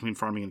trade-off between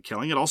farming and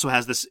killing. It also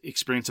has this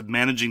experience of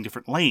managing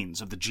different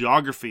lanes, of the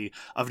geography,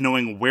 of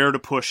knowing where to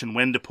push and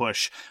when to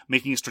push,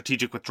 making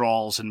strategic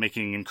withdrawals and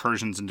making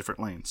incursions in different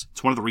lanes.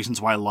 It's one of the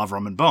reasons why I love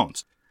Rum and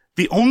Bones.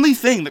 The only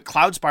thing that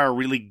Cloudspire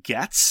really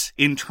gets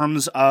in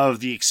terms of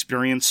the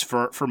experience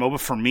for MOBA,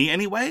 for me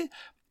anyway,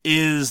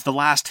 is the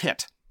last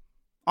hit.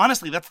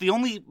 Honestly, that's the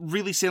only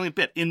really salient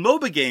bit. In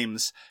MOBA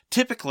games,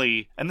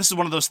 typically, and this is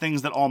one of those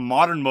things that all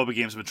modern MOBA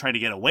games have been trying to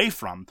get away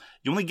from,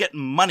 you only get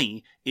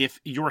money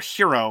if your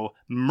hero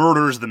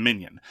murders the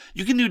minion.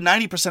 You can do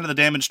 90% of the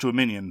damage to a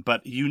minion,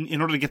 but in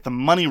order to get the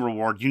money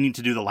reward, you need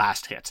to do the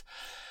last hit.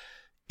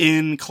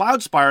 In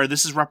Cloudspire,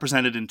 this is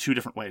represented in two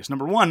different ways.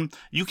 Number one,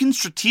 you can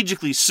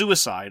strategically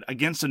suicide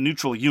against a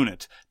neutral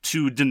unit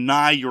to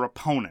deny your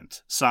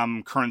opponent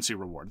some currency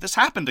reward. This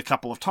happened a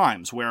couple of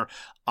times where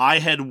I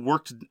had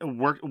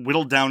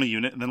whittled down a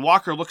unit, and then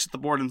Walker looks at the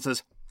board and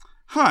says,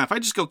 if I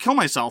just go kill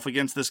myself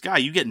against this guy,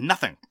 you get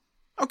nothing.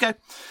 Okay.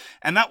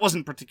 And that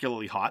wasn't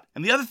particularly hot.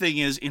 And the other thing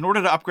is, in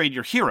order to upgrade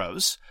your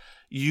heroes,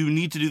 you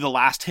need to do the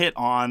last hit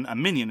on a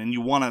minion, and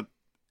you want to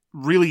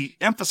really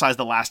emphasize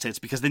the last hits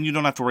because then you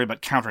don't have to worry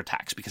about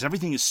counterattacks because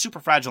everything is super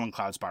fragile in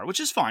Cloudspire,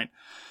 which is fine.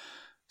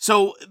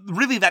 So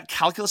really that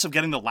calculus of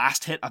getting the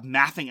last hit, of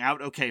mathing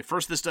out, okay,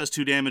 first this does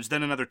 2 damage,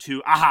 then another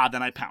 2,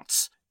 then I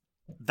pounce.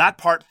 That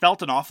part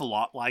felt an awful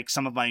lot like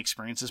some of my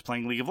experiences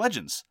playing League of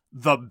Legends.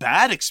 The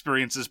bad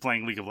experiences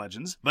playing League of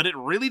Legends, but it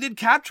really did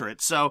capture it.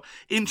 So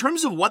in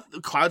terms of what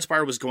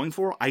Cloudspire was going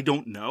for, I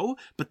don't know,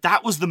 but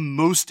that was the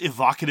most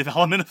evocative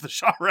element of the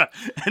genre,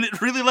 and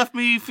it really left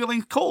me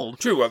feeling cold.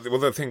 True. Well,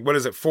 the thing, what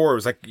is it for? It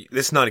was like,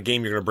 this is not a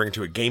game you're going to bring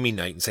to a gaming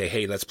night and say,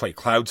 hey, let's play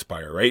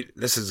Cloudspire, right?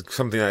 This is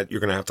something that you're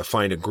going to have to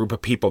find a group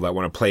of people that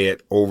want to play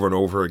it over and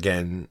over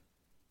again,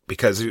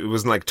 because it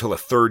wasn't like till a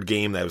third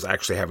game that was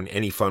actually having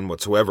any fun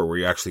whatsoever, where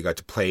you actually got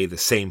to play the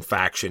same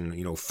faction,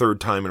 third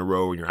time in a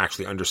row, and you're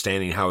actually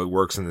understanding how it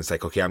works. And it's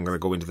like, okay, I'm going to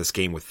go into this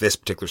game with this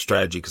particular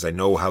strategy because I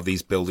know how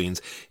these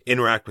buildings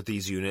interact with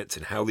these units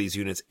and how these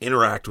units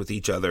interact with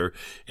each other.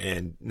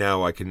 And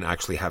now I can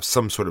actually have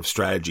some sort of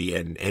strategy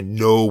and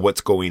know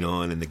what's going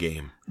on in the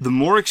game. The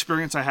more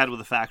experience I had with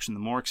the faction, the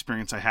more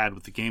experience I had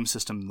with the game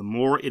system, the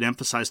more it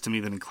emphasized to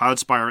me that in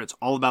Cloudspire, it's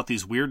all about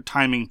these weird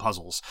timing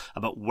puzzles,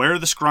 about where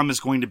the scrum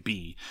is going to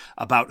be,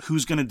 about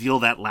who's going to deal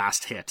that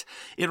last hit.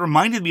 It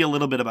reminded me a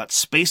little bit about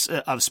Space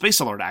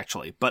Alert,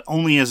 actually, but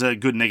only as a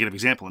good negative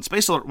example. In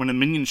Space Alert, when a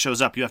minion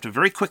shows up, you have to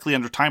very quickly,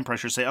 under time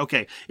pressure, say,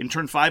 okay, in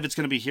turn 5, it's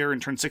going to be here, in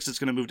turn 6, it's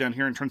going to move down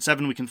here, in turn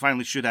 7, we can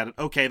finally shoot at it.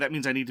 Okay, that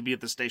means I need to be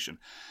at this station.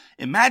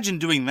 Imagine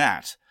doing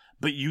that,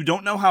 but you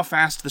don't know how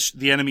fast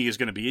the enemy is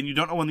going to be, and you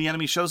don't know when the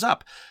enemy shows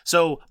up.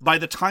 So by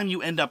the time you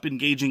end up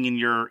engaging in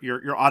your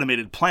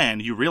automated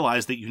plan, you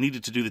realize that you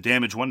needed to do the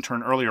damage 1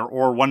 turn earlier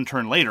or 1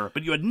 turn later,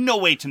 but you had no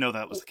way to know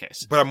that was the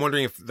case. But I'm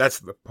wondering if that's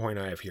the point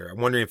I have here. I'm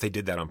wondering if they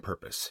did that on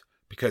purpose.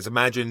 Because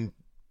imagine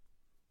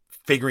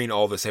figuring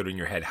all this out in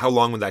your head. How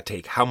long would that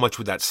take? How much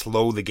would that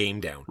slow the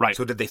game down? Right.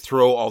 So did they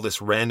throw all this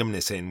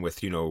randomness in with,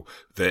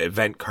 the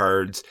event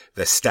cards,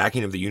 the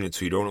stacking of the units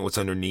so you don't know what's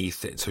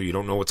underneath, so you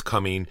don't know what's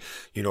coming,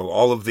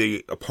 all of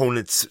the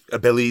opponent's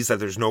abilities that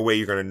there's no way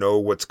you're going to know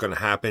what's going to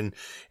happen.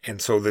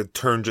 And so the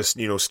turn just,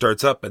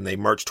 starts up and they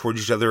march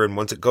towards each other, and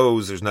once it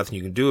goes, there's nothing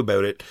you can do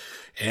about it.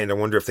 And I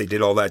wonder if they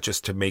did all that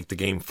just to make the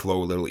game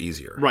flow a little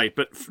easier. Right,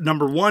 but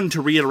number one,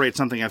 to reiterate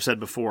something I've said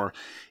before,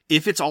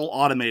 if it's all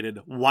automated,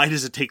 why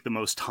does it take the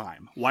most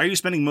time? Why are you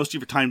spending most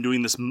of your time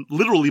doing this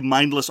literally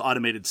mindless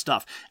automated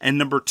stuff? And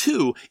number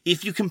two,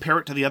 if you compare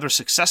it to the other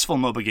successful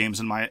MOBA games,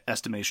 in my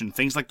estimation,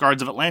 things like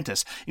Guards of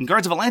Atlantis. In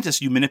Guards of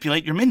Atlantis, you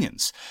manipulate your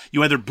minions.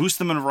 You either boost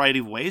them in a variety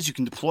of ways, you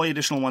can deploy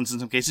additional ones in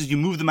some cases, you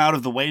move them out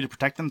of the way to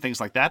protect them, things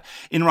like that.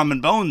 In Rum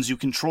and Bones, you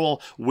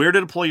control where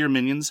to deploy your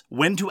minions,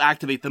 when to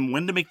activate them,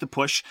 when to make the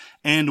push,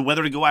 and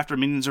whether to go after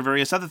minions or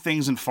various other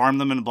things and farm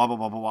them and blah, blah,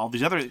 blah, blah, blah, all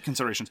these other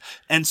considerations.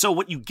 And so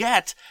what you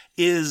get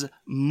is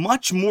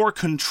much more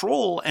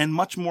control and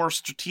much more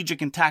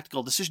strategic and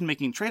tactical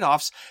decision-making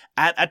trade-offs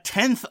at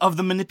 1/10 of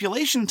the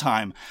manipulation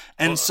time.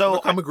 And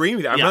so I'm agreeing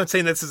with you. I'm not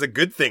saying this is a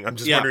good thing. I'm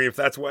just wondering if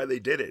that's why they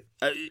did it.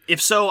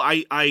 If so,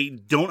 I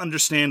don't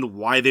understand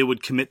why they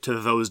would commit to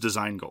those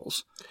design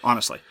goals,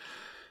 honestly.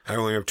 I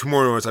only have 2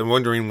 more notes. I'm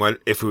wondering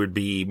if it would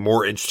be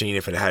more interesting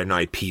if it had an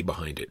IP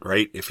behind it,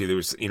 right? If there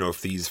was,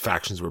 if these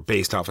factions were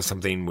based off of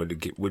something,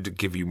 would it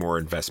give you more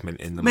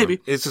investment in them? Maybe.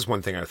 It's just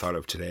one thing I thought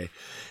of today.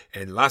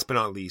 And last but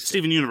not least,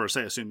 Steven Universe,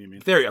 I assume you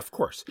mean. There, of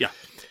course. Yeah.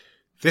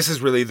 This is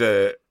really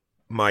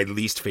my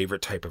least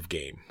favorite type of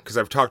game, because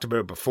I've talked about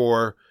it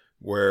before,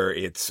 where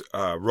it's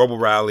Robo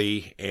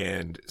Rally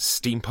and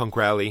Steampunk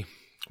Rally,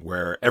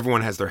 where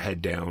everyone has their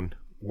head down,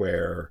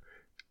 where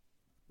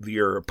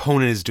your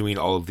opponent is doing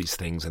all of these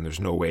things and there's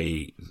no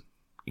way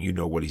you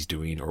know what he's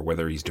doing or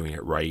whether he's doing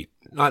it right.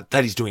 Not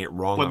that he's doing it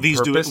wrong on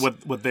purpose.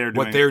 What they're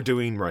doing. What they're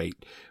doing right.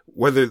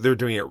 Whether they're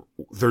doing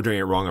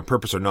it wrong on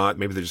purpose or not.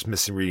 Maybe they're just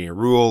misreading a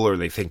rule, or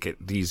they think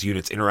these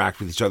units interact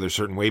with each other a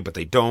certain way, but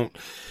they don't.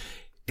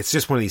 It's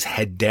just one of these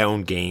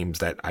head-down games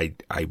that I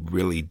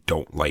really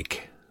don't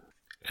like.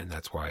 And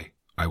that's why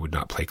I would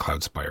not play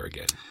Cloudspire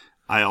again.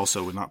 I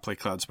also would not play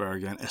Cloudspire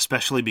again,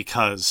 especially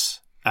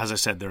because, as I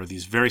said, there are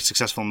these very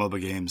successful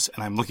MOBA games,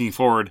 and I'm looking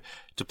forward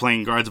to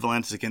playing Guards of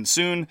Atlantis again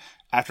soon,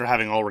 after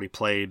having already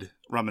played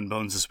Rum and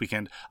Bones this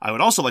weekend. I would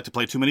also like to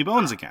play Too Many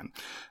Bones again.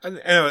 And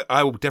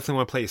I would definitely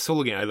want to play a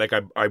solo game.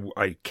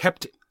 I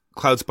kept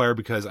Cloudspire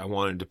because I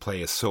wanted to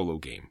play a solo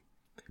game.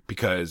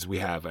 Because we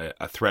have a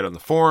thread on the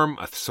forum,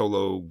 a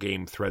solo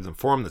game thread on the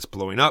forum that's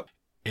blowing up.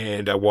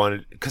 And I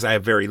wanted, because I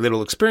have very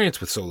little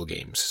experience with solo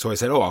games. So I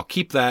said, I'll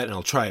keep that and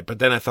I'll try it. But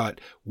then I thought,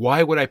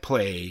 why would I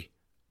play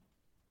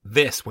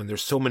this when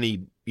there's so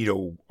many,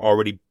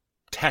 already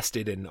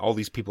tested, and all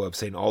these people have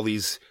saying all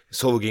these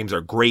solo games are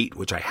great,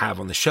 which I have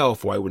on the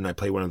shelf. Why wouldn't I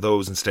play one of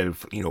those instead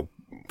of,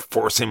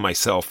 forcing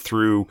myself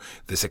through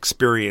this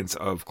experience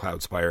of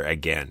Cloudspire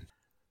again?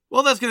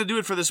 Well, that's going to do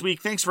it for this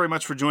week. Thanks very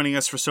much for joining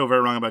us for So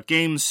Very Wrong About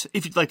Games.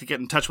 If you'd like to get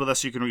in touch with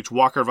us, you can reach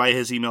Walker via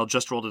his email,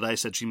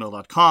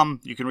 justrolledadice@gmail.com.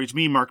 You can reach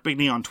me, Mark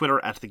Bigney, on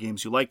Twitter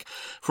 @TheGamesYouLike.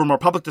 For more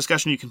public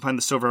discussion, you can find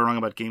the So Very Wrong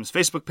About Games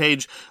Facebook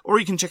page, or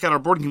you can check out our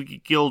Board Game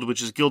Geek Guild,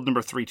 which is guild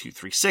number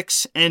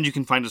 3236, and you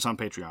can find us on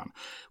Patreon.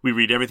 We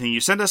read everything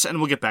you send us, and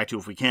we'll get back to you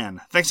if we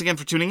can. Thanks again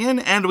for tuning in,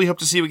 and we hope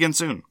to see you again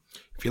soon.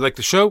 If you like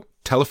the show,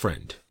 tell a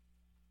friend.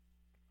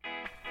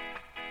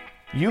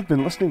 You've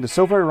been listening to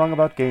So Very Wrong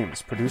About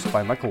Games, produced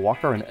by Michael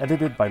Walker and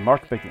edited by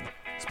Mark Bigney.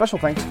 Special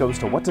thanks goes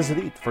to What Does It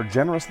Eat for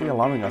generously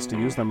allowing us to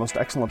use their most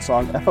excellent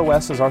song,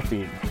 FOS, as our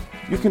theme.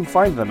 You can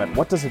find them at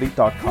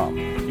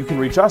whatdoesiteat.com. You can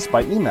reach us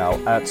by email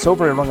at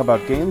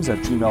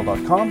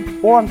soverywrongaboutgames@gmail.com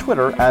or on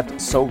Twitter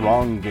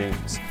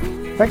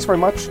 @SoWrongGames. Thanks very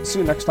much, see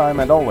you next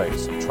time, and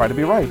always, try to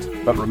be right,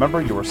 but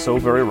remember you are so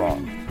very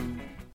wrong.